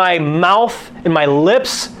God with my mouth and my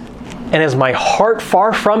lips, and is my heart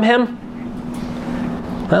far from Him?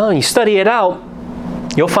 Well, when you study it out,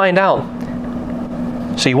 you'll find out.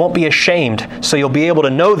 So you won't be ashamed. So you'll be able to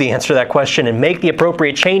know the answer to that question and make the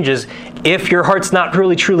appropriate changes if your heart's not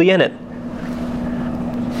really truly in it.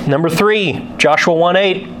 Number 3, Joshua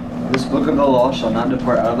 1:8. This book of the law shall not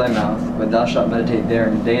depart out of thy mouth, but thou shalt meditate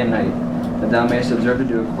therein day and night, that thou mayest observe to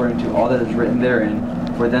do according to all that is written therein.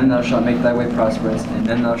 For then thou shalt make thy way prosperous, and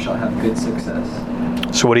then thou shalt have good success.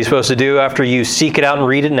 So what are you supposed to do after you seek it out and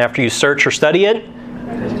read it, and after you search or study it?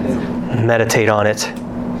 Meditate on it.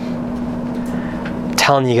 I'm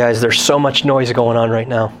telling you guys, there's so much noise going on right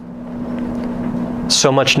now.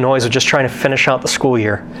 So much noise of just trying to finish out the school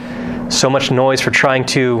year. So much noise for trying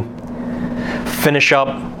to finish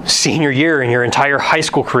up senior year in your entire high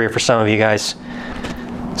school career for some of you guys.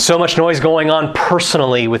 So much noise going on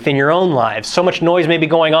personally within your own lives. So much noise maybe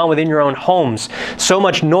going on within your own homes. So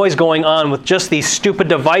much noise going on with just these stupid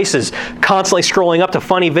devices, constantly scrolling up to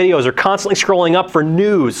funny videos or constantly scrolling up for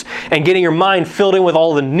news and getting your mind filled in with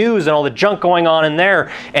all the news and all the junk going on in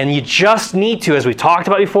there. And you just need to, as we talked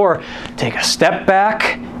about before, take a step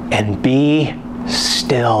back and be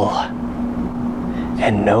still.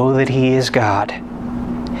 And know that He is God.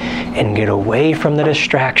 And get away from the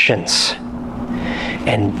distractions.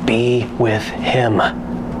 And be with Him.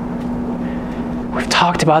 We've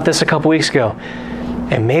talked about this a couple weeks ago.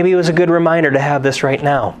 And maybe it was a good reminder to have this right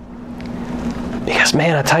now. Because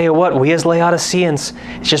man, I tell you what, we as Laodiceans,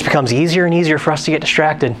 it just becomes easier and easier for us to get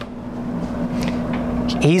distracted.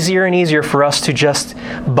 Easier and easier for us to just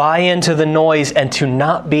buy into the noise and to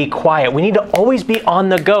not be quiet. We need to always be on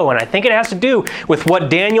the go. And I think it has to do with what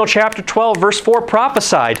Daniel chapter 12 verse 4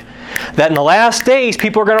 prophesied. That in the last days,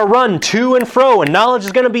 people are going to run to and fro and knowledge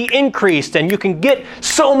is going to be increased. And you can get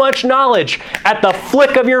so much knowledge at the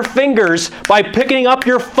flick of your fingers by picking up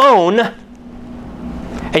your phone.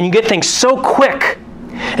 And you get things so quick.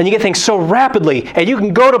 And you get things so rapidly, and you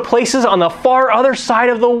can go to places on the far other side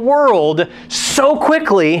of the world so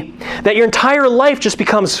quickly that your entire life just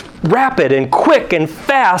becomes rapid and quick and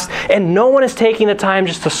fast, and no one is taking the time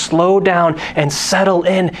just to slow down and settle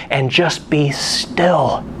in and just be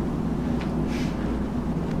still.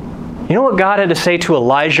 You know what God had to say to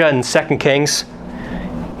Elijah in 2 Kings?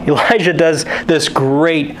 Elijah does this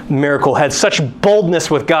great miracle, had such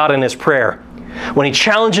boldness with God in his prayer. When he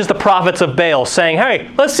challenges the prophets of Baal, saying, hey,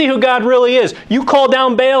 let's see who God really is. You call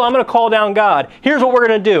down Baal, I'm going to call down God. Here's what we're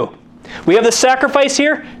going to do. We have the sacrifice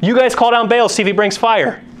here. You guys call down Baal, see if he brings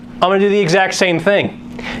fire. I'm going to do the exact same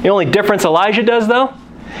thing. The only difference Elijah does, though,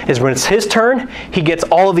 is when it's his turn, he gets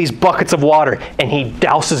all of these buckets of water and he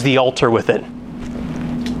douses the altar with it.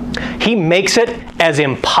 He makes it as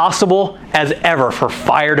impossible as ever for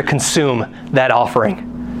fire to consume that offering.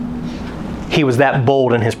 He was that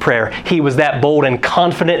bold in his prayer. He was that bold and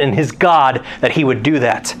confident in his God that he would do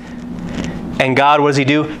that. And God, what does he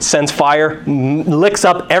do? Sends fire, licks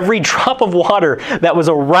up every drop of water that was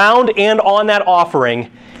around and on that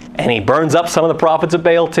offering, and he burns up some of the prophets of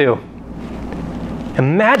Baal too.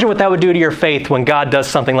 Imagine what that would do to your faith when God does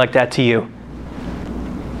something like that to you.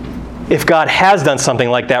 If God has done something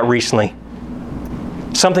like that recently,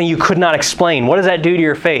 something you could not explain, what does that do to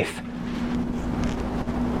your faith?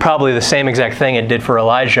 Probably the same exact thing it did for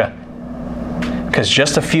Elijah. Because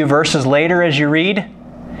just a few verses later, as you read,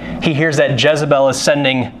 he hears that Jezebel is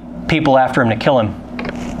sending people after him to kill him.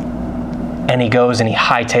 And he goes and he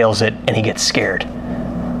hightails it and he gets scared.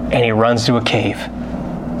 And he runs to a cave.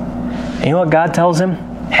 And you know what God tells him?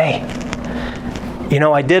 Hey, you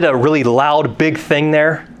know, I did a really loud, big thing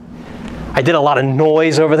there. I did a lot of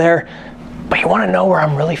noise over there. But you want to know where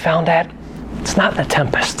I'm really found at? It's not in the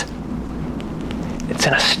tempest. It's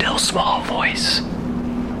in a still, small voice.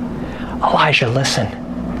 Elijah, listen.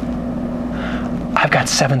 I've got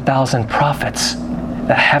 7,000 prophets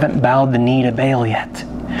that haven't bowed the knee to Baal yet.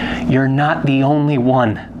 You're not the only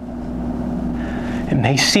one. It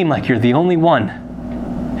may seem like you're the only one.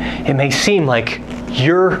 It may seem like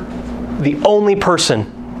you're the only person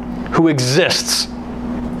who exists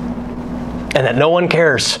and that no one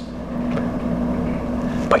cares.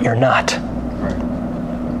 But you're not.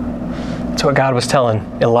 That's what God was telling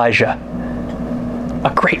Elijah,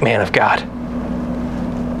 a great man of God.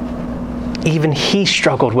 Even he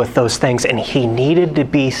struggled with those things, and he needed to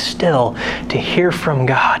be still to hear from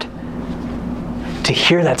God, to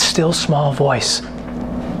hear that still small voice.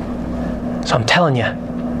 So I'm telling you,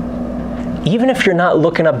 even if you're not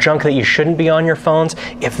looking up junk that you shouldn't be on your phones,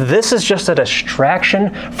 if this is just a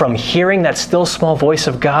distraction from hearing that still small voice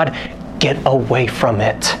of God, get away from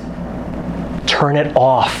it. Turn it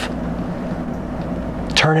off.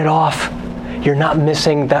 Turn it off. You're not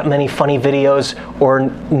missing that many funny videos or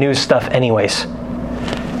news stuff anyways.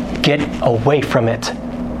 Get away from it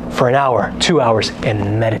for an hour, 2 hours,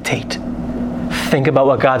 and meditate. Think about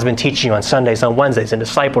what God's been teaching you on Sundays, on Wednesdays, in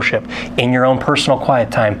discipleship, in your own personal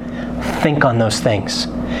quiet time. Think on those things.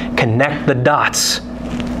 Connect the dots.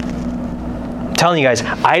 I'm telling you guys,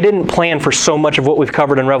 I didn't plan for so much of what we've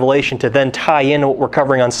covered in Revelation to then tie in what we're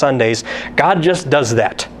covering on Sundays. God just does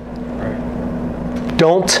that.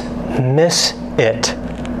 Don't miss it.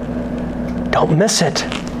 Don't miss it.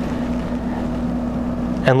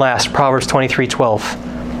 And last, Proverbs 23:12.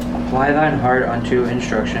 Apply thine heart unto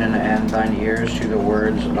instruction, and thine ears to the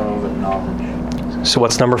words of knowledge. So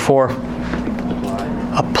what's number 4?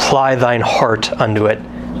 Apply thine heart unto it.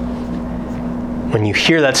 When you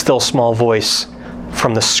hear that still small voice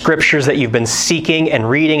from the scriptures that you've been seeking and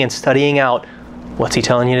reading and studying out, what's he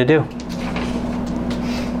telling you to do?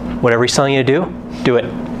 Whatever he's telling you to do, do it.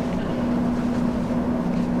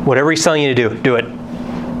 Whatever he's telling you to do, do it.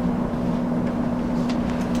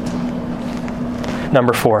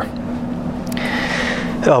 Number 4.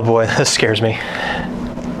 Oh boy, this scares me.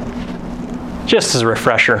 Just as a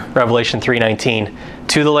refresher, Revelation 3:19.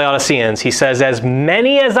 To the Laodiceans, he says, as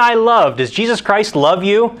many as I love, does Jesus Christ love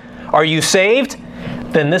you? Are you saved?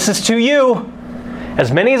 Then this is to you.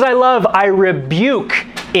 As many as I love, I rebuke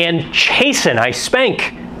and chasten, I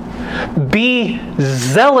spank. Be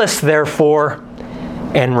zealous, therefore,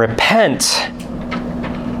 and repent.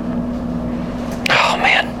 Oh,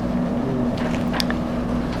 man.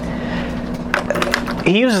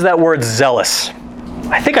 He uses that word zealous.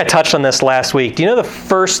 I think I touched on this last week. Do you know the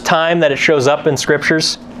first time that it shows up in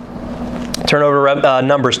Scriptures? Turn over to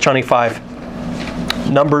Numbers 25.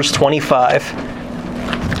 Numbers 25.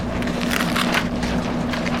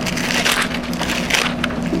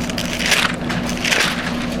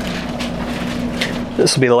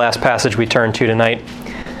 This will be the last passage we turn to tonight.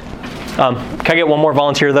 Can I get one more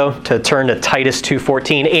volunteer, though, to turn to Titus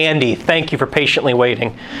 2:14? Andy, thank you for patiently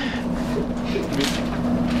waiting.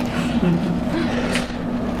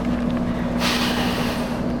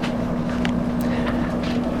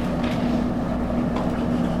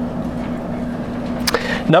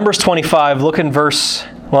 Numbers 25, look in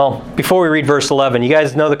before we read verse 11, you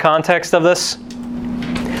guys know the context of this?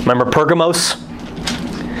 Remember Pergamos?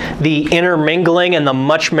 The intermingling and the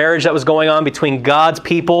much marriage that was going on between God's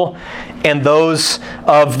people and those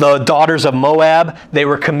of the daughters of Moab. They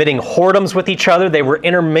were committing whoredoms with each other. They were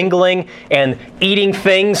intermingling and eating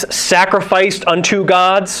things sacrificed unto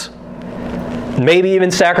gods. Maybe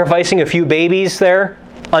even sacrificing a few babies there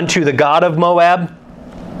unto the god of Moab.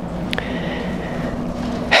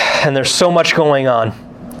 And there's so much going on.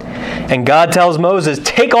 And God tells Moses,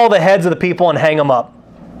 take all the heads of the people and hang them up.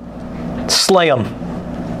 Slay them.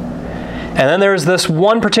 And then there's this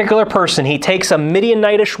one particular person. He takes a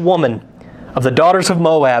Midianitish woman of the daughters of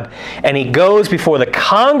Moab, and he goes before the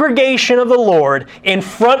congregation of the Lord in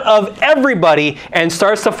front of everybody and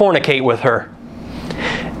starts to fornicate with her.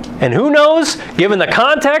 And who knows, given the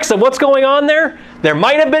context of what's going on there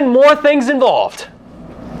might have been more things involved.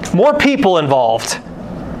 More people involved.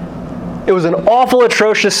 It was an awful,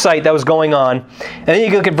 atrocious sight that was going on. And then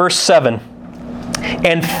you look at verse 7.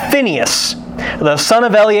 And Phinehas, the son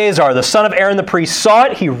of Eleazar, the son of Aaron the priest, saw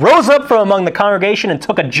it. He rose up from among the congregation and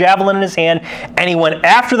took a javelin in his hand, and he went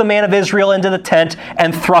after the man of Israel into the tent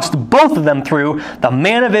and thrust both of them through, the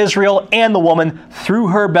man of Israel and the woman, through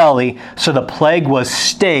her belly. So the plague was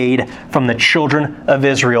stayed from the children of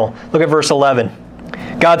Israel. Look at verse 11.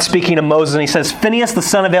 God speaking to Moses, and he says, Phinehas, the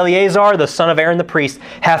son of Eleazar, the son of Aaron the priest,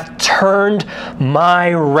 hath turned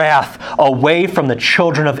my wrath away from the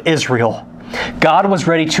children of Israel. God was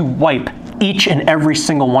ready to wipe each and every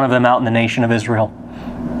single one of them out in the nation of Israel.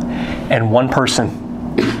 And one person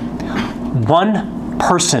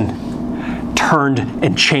turned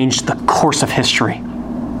and changed the course of history.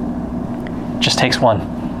 Just takes one.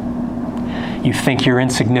 You think you're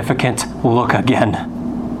insignificant? Look again.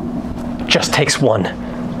 Just takes one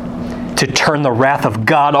to turn the wrath of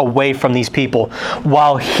God away from these people.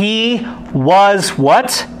 While he was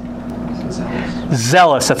what?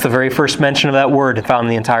 Zealous. That's the very first mention of that word found in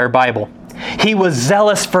the entire Bible. He was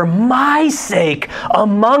zealous for my sake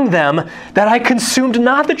among them, that I consumed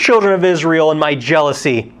not the children of Israel in my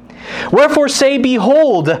jealousy. Wherefore say,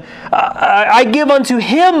 behold, I give unto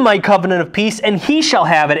him my covenant of peace, and he shall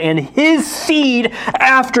have it, and his seed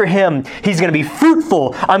after him. He's going to be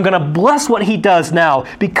fruitful. I'm going to bless what he does now,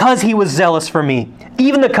 because he was zealous for me.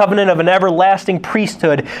 Even the covenant of an everlasting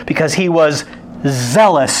priesthood, because he was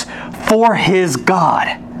zealous for his God,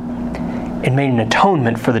 and made an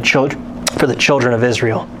atonement for the children of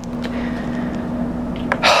Israel.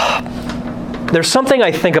 There's something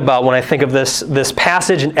I think about when I think of this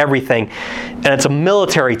passage and everything, and it's a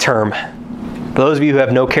military term. For those of you who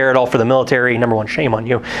have no care at all for the military, number one, shame on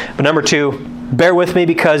you. But number two, bear with me,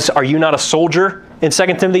 because are you not a soldier in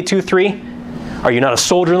 2 Timothy 2:3? Are you not a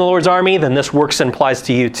soldier in the Lord's army? Then this works and applies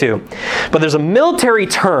to you too. But there's a military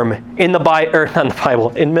term in the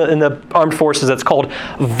Bible, in the armed forces, that's called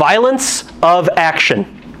violence of action.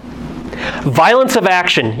 Violence of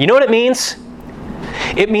action. You know what it means?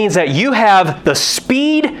 It means that you have the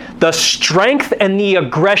speed, the strength, and the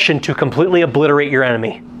aggression to completely obliterate your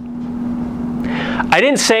enemy. I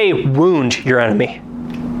didn't say wound your enemy.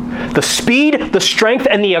 The speed, the strength,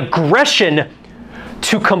 and the aggression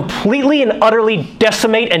to completely and utterly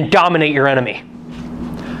decimate and dominate your enemy.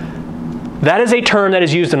 That is a term that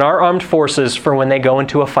is used in our armed forces for when they go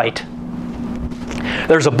into a fight.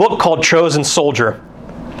 There's a book called Chosen Soldier,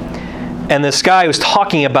 and this guy was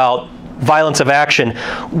talking about violence of action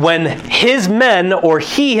when his men or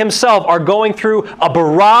he himself are going through a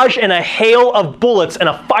barrage and a hail of bullets in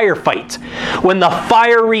a firefight. When the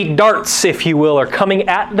fiery darts, if you will, are coming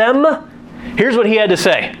at them, here's what he had to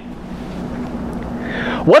say.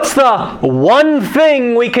 What's the one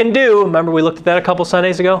thing we can do? Remember we looked at that a couple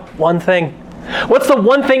Sundays ago? One thing. What's the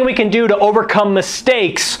one thing we can do to overcome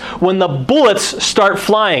mistakes when the bullets start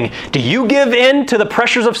flying? Do you give in to the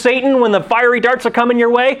pressures of Satan when the fiery darts are coming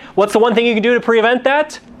your way? What's the one thing you can do to prevent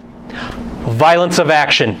that? Violence of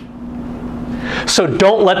action. So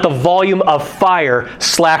don't let the volume of fire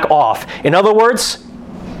slack off. In other words,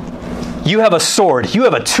 you have a sword. You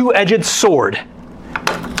have a two-edged sword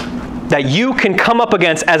that you can come up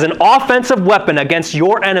against as an offensive weapon against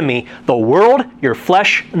your enemy, the world, your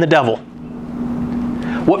flesh, and the devil.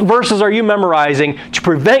 What verses are you memorizing to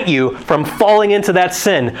prevent you from falling into that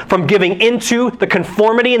sin, from giving into the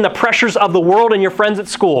conformity and the pressures of the world and your friends at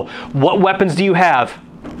school? What weapons do you have?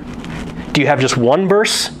 Do you have just one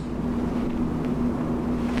verse?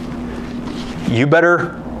 You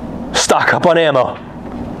better stock up on ammo.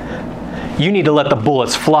 You need to let the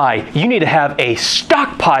bullets fly. You need to have a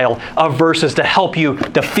stockpile of verses to help you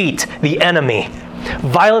defeat the enemy.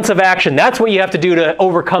 Violence of action. That's what you have to do to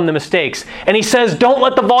overcome the mistakes. And he says, don't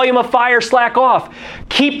let the volume of fire slack off.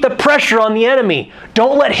 Keep the pressure on the enemy.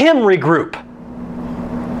 Don't let him regroup.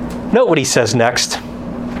 Note what he says next.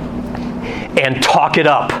 And talk it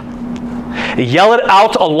up. Yell it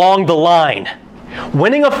out along the line.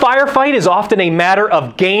 Winning a firefight is often a matter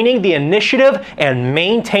of gaining the initiative and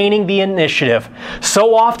maintaining the initiative.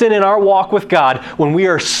 So often in our walk with God, when we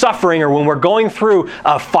are suffering or when we're going through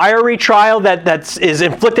a fiery trial that is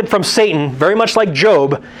inflicted from Satan, very much like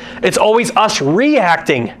Job, it's always us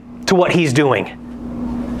reacting to what he's doing.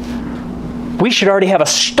 We should already have a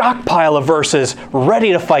stockpile of verses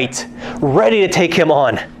ready to fight, ready to take him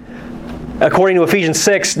on. According to Ephesians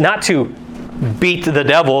 6, not to beat the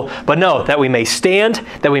devil, but no, that we may stand,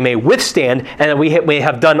 that we may withstand, and that we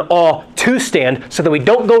have done all to stand so that we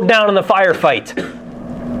don't go down in the firefight.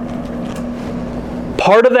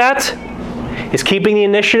 Part of that is keeping the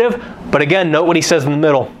initiative, but again, note what he says in the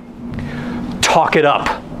middle. Talk it up.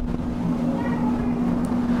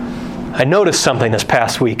 I noticed something this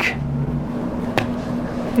past week.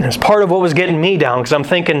 And it's part of what was getting me down, because I'm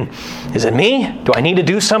thinking, is it me? Do I need to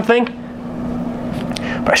do something?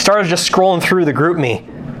 But I started just scrolling through the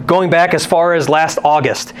GroupMe, going back as far as last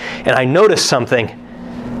August, and I noticed something.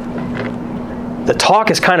 The talk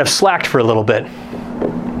has kind of slacked for a little bit.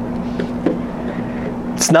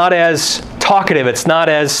 It's not as talkative, it's not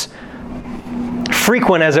as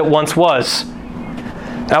frequent as it once was.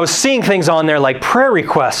 I was seeing things on there like prayer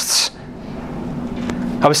requests.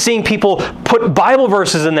 I was seeing people put Bible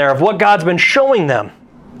verses in there of what God's been showing them.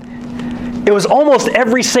 It was almost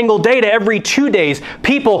every single day to every 2 days,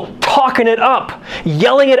 people talking it up,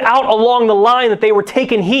 yelling it out along the line that they were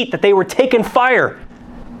taking heat, that they were taking fire.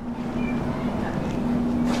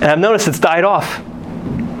 And I've noticed it's died off.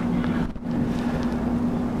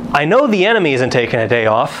 I know the enemy isn't taking a day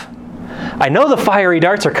off. I know the fiery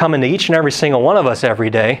darts are coming to each and every single one of us every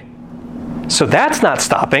day. So that's not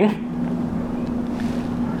stopping.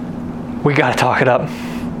 We got to talk it up.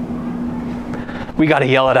 We got to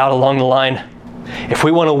yell it out along the line. If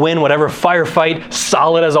we want to win whatever firefight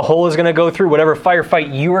Solid as a whole is going to go through, whatever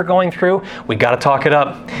firefight you are going through, we got to talk it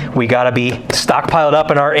up. We got to be stockpiled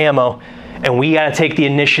up in our ammo, and we got to take the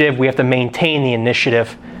initiative. We have to maintain the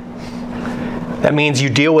initiative. That means you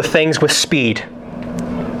deal with things with speed.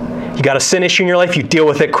 You got a sin issue in your life, you deal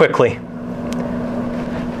with it quickly.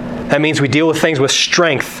 That means we deal with things with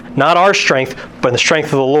strength, not our strength, but the strength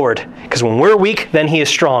of the Lord. Because when we're weak, then He is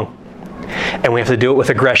strong. And we have to do it with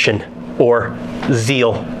aggression, or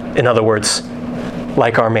zeal, in other words,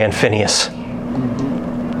 like our man Phineas.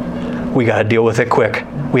 We got to deal with it quick.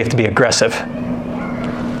 We have to be aggressive.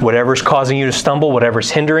 Whatever's causing you to stumble, whatever's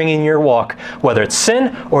hindering in your walk, whether it's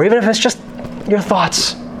sin or even if it's just your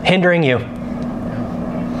thoughts hindering you,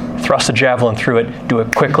 thrust a javelin through it. Do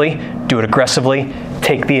it quickly, do it aggressively,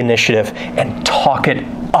 take the initiative, and talk it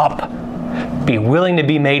up. Be willing to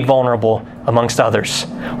be made vulnerable amongst others.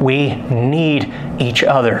 We need each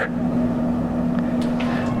other.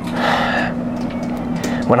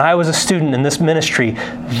 When I was a student in this ministry,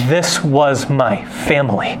 this was my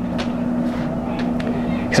family.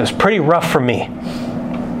 Because it was pretty rough for me.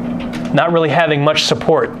 Not really having much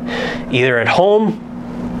support, either at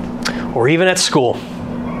home or even at school.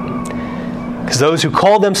 Because those who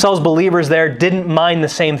called themselves believers there didn't mind the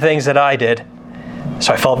same things that I did.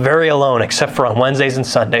 So I felt very alone, except for on Wednesdays and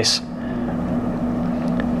Sundays.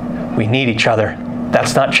 We need each other.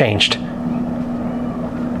 That's not changed.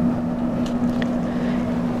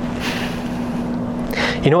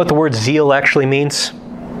 You know what the word zeal actually means?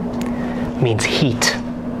 It means heat.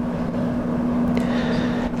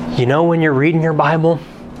 You know when you're reading your Bible,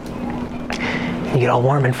 you get all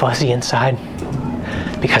warm and fuzzy inside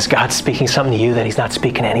because God's speaking something to you that He's not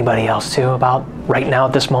speaking to anybody else to about right now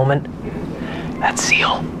at this moment? That's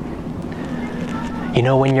zeal. You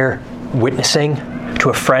know when you're witnessing to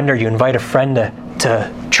a friend, or you invite a friend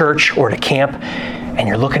to church or to camp, and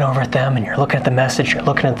you're looking over at them and you're looking at the message, you're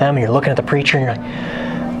looking at them and you're looking at the preacher, and you're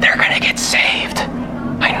like, they're going to get saved.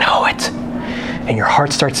 I know it. And your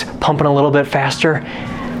heart starts pumping a little bit faster.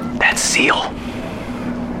 That's zeal.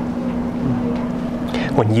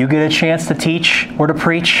 When you get a chance to teach or to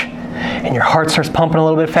preach, and your heart starts pumping a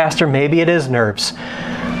little bit faster, maybe it is nerves,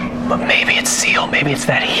 but maybe it's zeal, maybe it's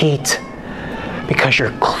that heat. Because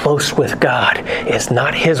you're close with God. Is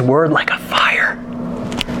not His word like a fire?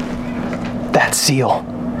 That's zeal.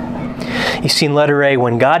 You see, in letter A,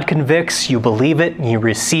 when God convicts, you believe it and you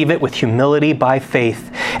receive it with humility by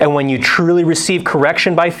faith. And when you truly receive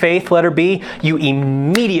correction by faith, letter B, you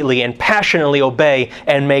immediately and passionately obey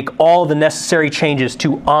and make all the necessary changes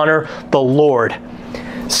to honor the Lord.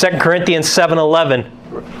 2 Corinthians 7:11.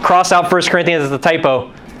 Cross out 1 Corinthians as a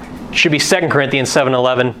typo. Should be 2 Corinthians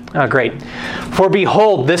 7:11. Oh, great. For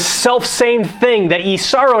behold, this selfsame thing that ye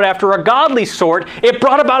sorrowed after a godly sort, it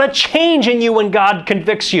brought about a change in you when God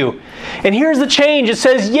convicts you. And here's the change. It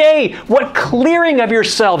says, yea, what clearing of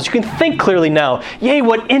yourselves. You can think clearly now. Yea,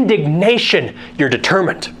 what indignation. You're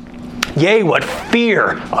determined. Yea, what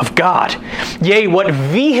fear of God. Yea, what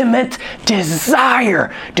vehement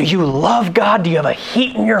desire. Do you love God? Do you have a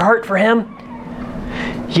heat in your heart for Him?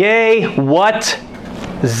 Yea, what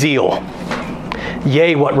zeal.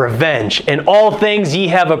 Yea, what revenge. In all things ye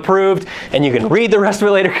have approved. And you can read the rest of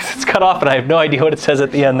it later because it's cut off and I have no idea what it says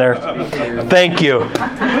at the end there. Thank you.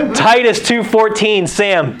 Titus 2:14,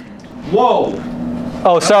 Sam. Whoa!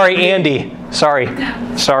 Oh, sorry, Andy. Sorry.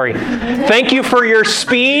 Thank you for your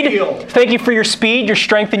speed. Thank you for your speed, your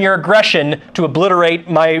strength, and your aggression to obliterate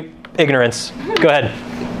my ignorance. Go ahead.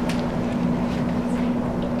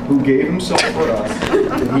 Who gave Himself for us,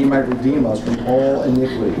 that He might redeem us from all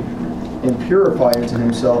iniquity, and purify unto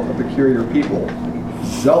Himself a peculiar people,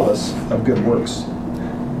 zealous of good works.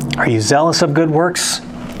 Are you zealous of good works?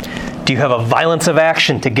 Do you have a violence of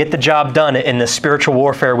action to get the job done in the spiritual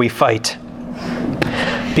warfare we fight?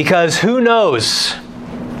 Because who knows?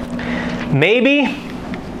 Maybe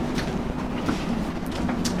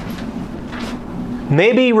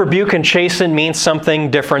rebuke and chasten means something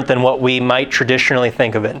different than what we might traditionally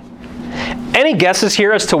think of it. Any guesses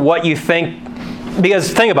here as to what you think?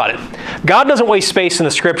 Because think about it. God doesn't waste space in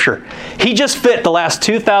the Scripture. He just fit the last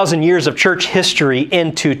 2,000 years of church history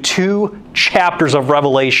into 2 chapters of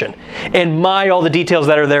Revelation. And all the details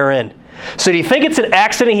that are therein. So do you think it's an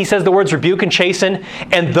accident He says the words rebuke and chasten,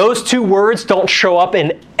 and those 2 words don't show up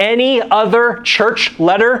in any other church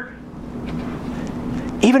letter?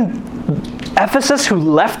 Even Ephesus, who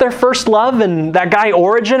left their first love, and that guy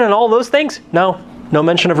Origen and all those things? No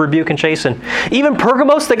mention of rebuke and chasten. Even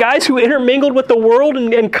Pergamos, the guys who intermingled with the world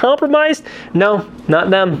and compromised? No,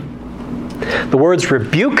 not them. The words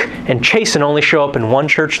rebuke and chasten only show up in 1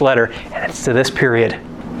 church letter, and it's to this period.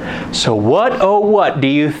 So what do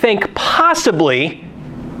you think possibly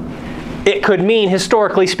it could mean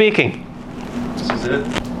historically speaking? This is it.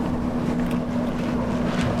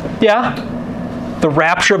 Yeah, the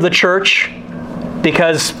rapture of the church,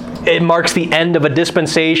 because it marks the end of a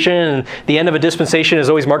dispensation, and the end of a dispensation is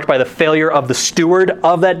always marked by the failure of the steward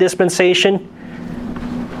of that dispensation.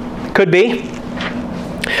 Could be.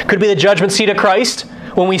 Could be the judgment seat of Christ,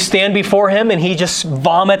 when we stand before Him and He just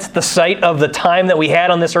vomits the sight of the time that we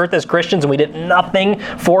had on this earth as Christians and we did nothing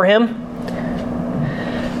for Him.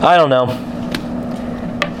 I don't know.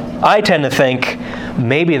 I tend to think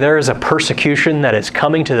maybe there is a persecution that is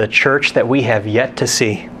coming to the church that we have yet to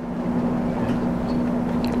see.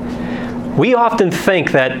 We often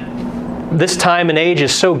think that this time and age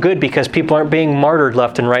is so good because people aren't being martyred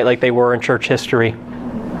left and right like they were in church history.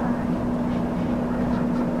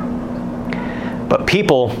 But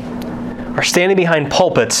people are standing behind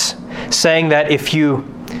pulpits saying that if you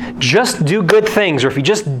just do good things, or if you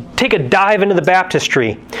just take a dive into the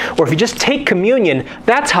baptistry, or if you just take communion,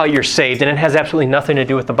 that's how you're saved, and it has absolutely nothing to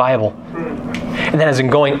do with the Bible. And that has been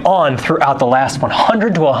going on throughout the last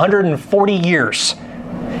 100 to 140 years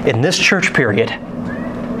in this church period.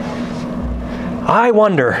 I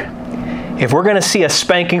wonder if we're going to see a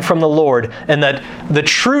spanking from the Lord, and that the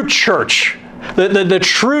true church, the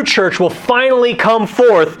true church will finally come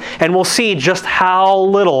forth, and we'll see just how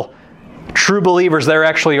little true believers there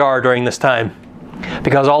actually are during this time.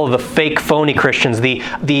 Because all of the fake, phony Christians,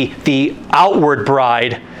 the outward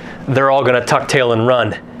bride, they're all going to tuck tail and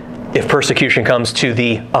run if persecution comes to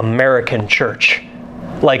the American church,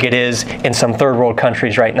 like it is in some third world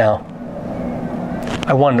countries right now.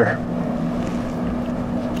 I wonder.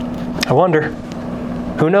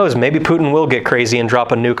 Who knows? Maybe Putin will get crazy and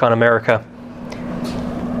drop a nuke on America.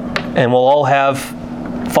 And we'll all have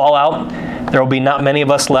fallout. There will be not many of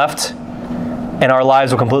us left. And our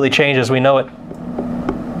lives will completely change as we know it.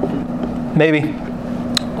 Maybe.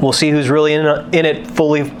 We'll see who's really in it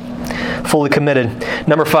fully committed.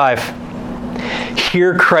 Number 5.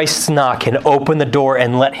 Hear Christ's knock and open the door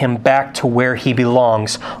and let Him back to where He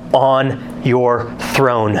belongs, on your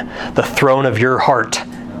throne. The throne of your heart,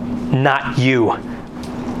 not you.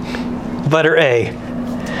 Letter A.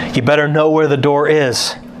 You better know where the door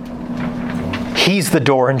is. He's the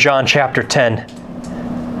door in John chapter 10.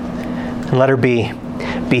 And letter B.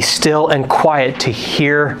 Be still and quiet to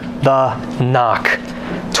hear the knock.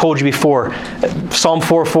 Told you before, Psalm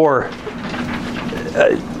 4:4.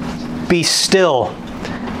 Be still.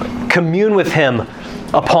 Commune with Him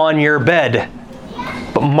upon your bed.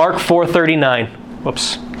 But Mark 4:39.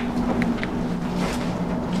 Whoops.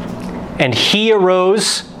 And He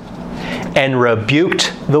arose and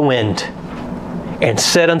rebuked the wind, and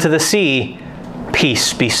said unto the sea,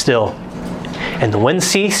 Peace, be still. And the wind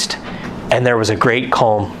ceased, and there was a great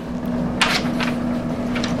calm.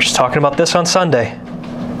 Just talking about this on Sunday.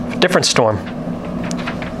 Different storm.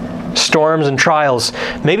 Storms and trials.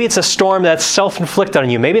 Maybe it's a storm that's self-inflicted on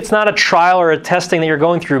you. Maybe it's not a trial or a testing that you're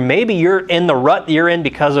going through. Maybe you're in the rut you're in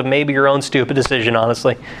because of maybe your own stupid decision,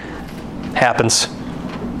 honestly. Happens.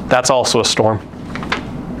 That's also a storm.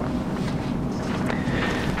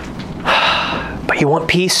 But you want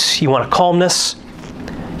peace, you want a calmness,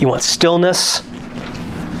 you want stillness,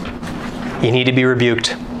 you need to be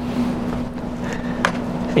rebuked.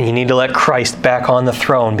 And you need to let Christ back on the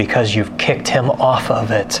throne because you've kicked Him off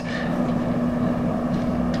of it.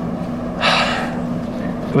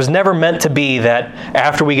 It was never meant to be that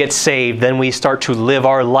after we get saved, then we start to live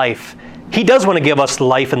our life. He does want to give us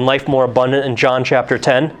life and life more abundant in John chapter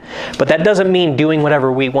 10, but that doesn't mean doing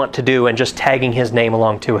whatever we want to do and just tagging His name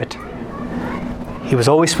along to it. He was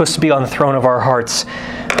always supposed to be on the throne of our hearts.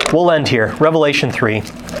 We'll end here. Revelation 3.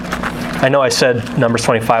 I know I said Numbers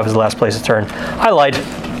 25 was the last place to turn. I lied.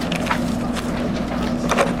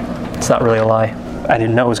 It's not really a lie. I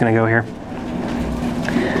didn't know it was going to go here.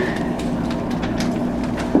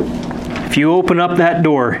 If you open up that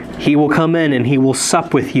door, He will come in and He will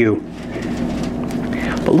sup with you.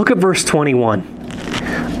 But look at verse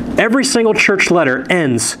 21. Every single church letter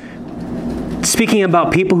ends speaking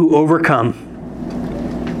about people who overcome.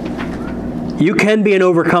 You can be an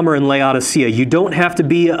overcomer in Laodicea. You don't have to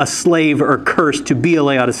be a slave or cursed to be a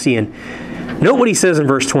Laodicean. Note what he says in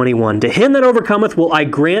verse 21. To him that overcometh will I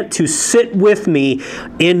grant to sit with me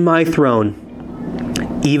in my throne,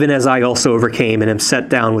 even as I also overcame and am set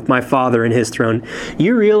down with my Father in His throne.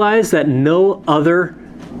 You realize that no other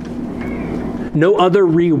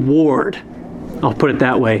reward, I'll put it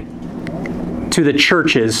that way, to the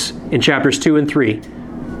churches in chapters 2 and 3,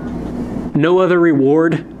 no other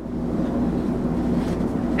reward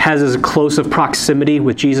has as close of proximity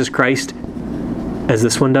with Jesus Christ as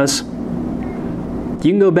this one does?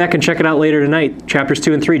 You can go back and check it out later tonight, chapters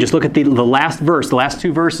 2 and 3. Just look at the last verse, the last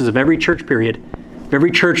 2 verses of every church period, of every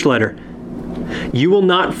church letter. You will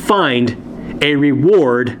not find a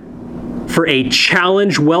reward for a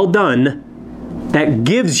challenge well done that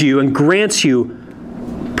gives you and grants you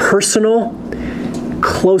personal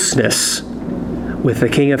closeness with the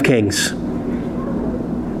King of Kings.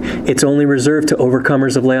 It's only reserved to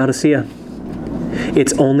overcomers of Laodicea.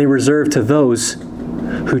 It's only reserved to those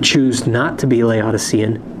who choose not to be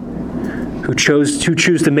Laodicean, who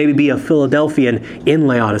choose to maybe be a Philadelphian in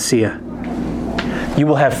Laodicea. You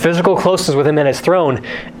will have physical closeness with him in his throne.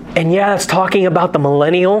 And yeah, it's talking about the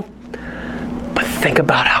millennial, but think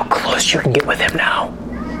about how close you can get with him now.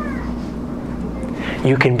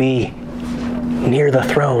 You can be near the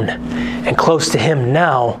throne and close to him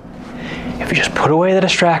now if you just put away the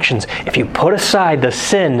distractions, if you put aside the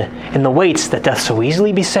sin and the weights that doth so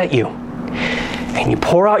easily beset you, and you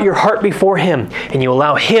pour out your heart before him, and you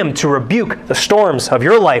allow him to rebuke the storms of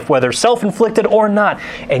your life, whether self-inflicted or not,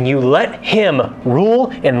 and you let him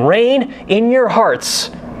rule and reign in your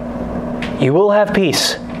hearts, you will have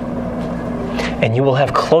peace. And you will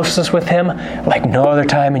have closeness with him like no other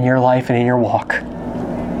time in your life and in your walk.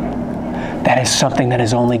 That is something that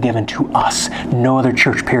is only given to us, no other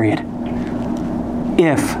church period,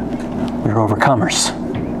 if we're overcomers.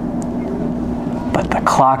 But the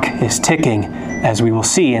clock is ticking, as we will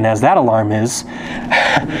see, and as that alarm is,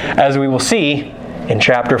 as we will see in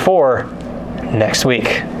chapter 4 next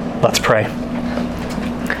week. Let's pray.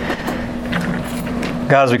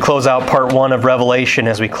 God, as we close out part 1 of Revelation,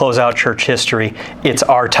 as we close out church history, it's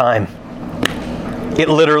our time. It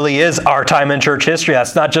literally is our time in church history.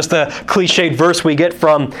 That's not just a cliched verse we get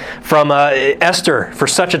from Esther, for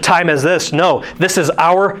such a time as this. No, this is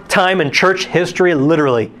our time in church history,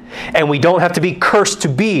 literally. And we don't have to be cursed to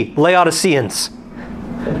be Laodiceans.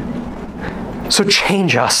 So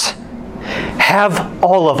change us. Have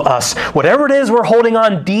all of us, whatever it is we're holding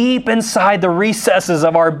on deep inside the recesses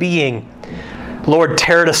of our being, Lord,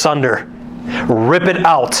 tear it asunder. Rip it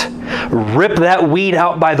out. Rip that weed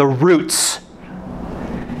out by the roots.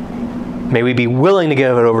 May we be willing to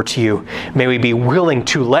give it over to you. May we be willing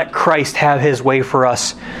to let Christ have his way for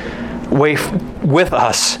us, with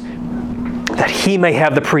us, that he may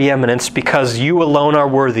have the preeminence, because you alone are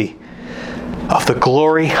worthy of the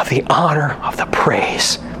glory, of the honor, of the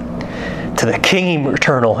praise. To the King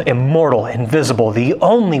eternal, immortal, invisible, the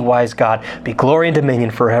only wise God, be glory and dominion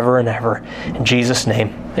forever and ever. In Jesus'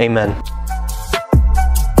 name, amen.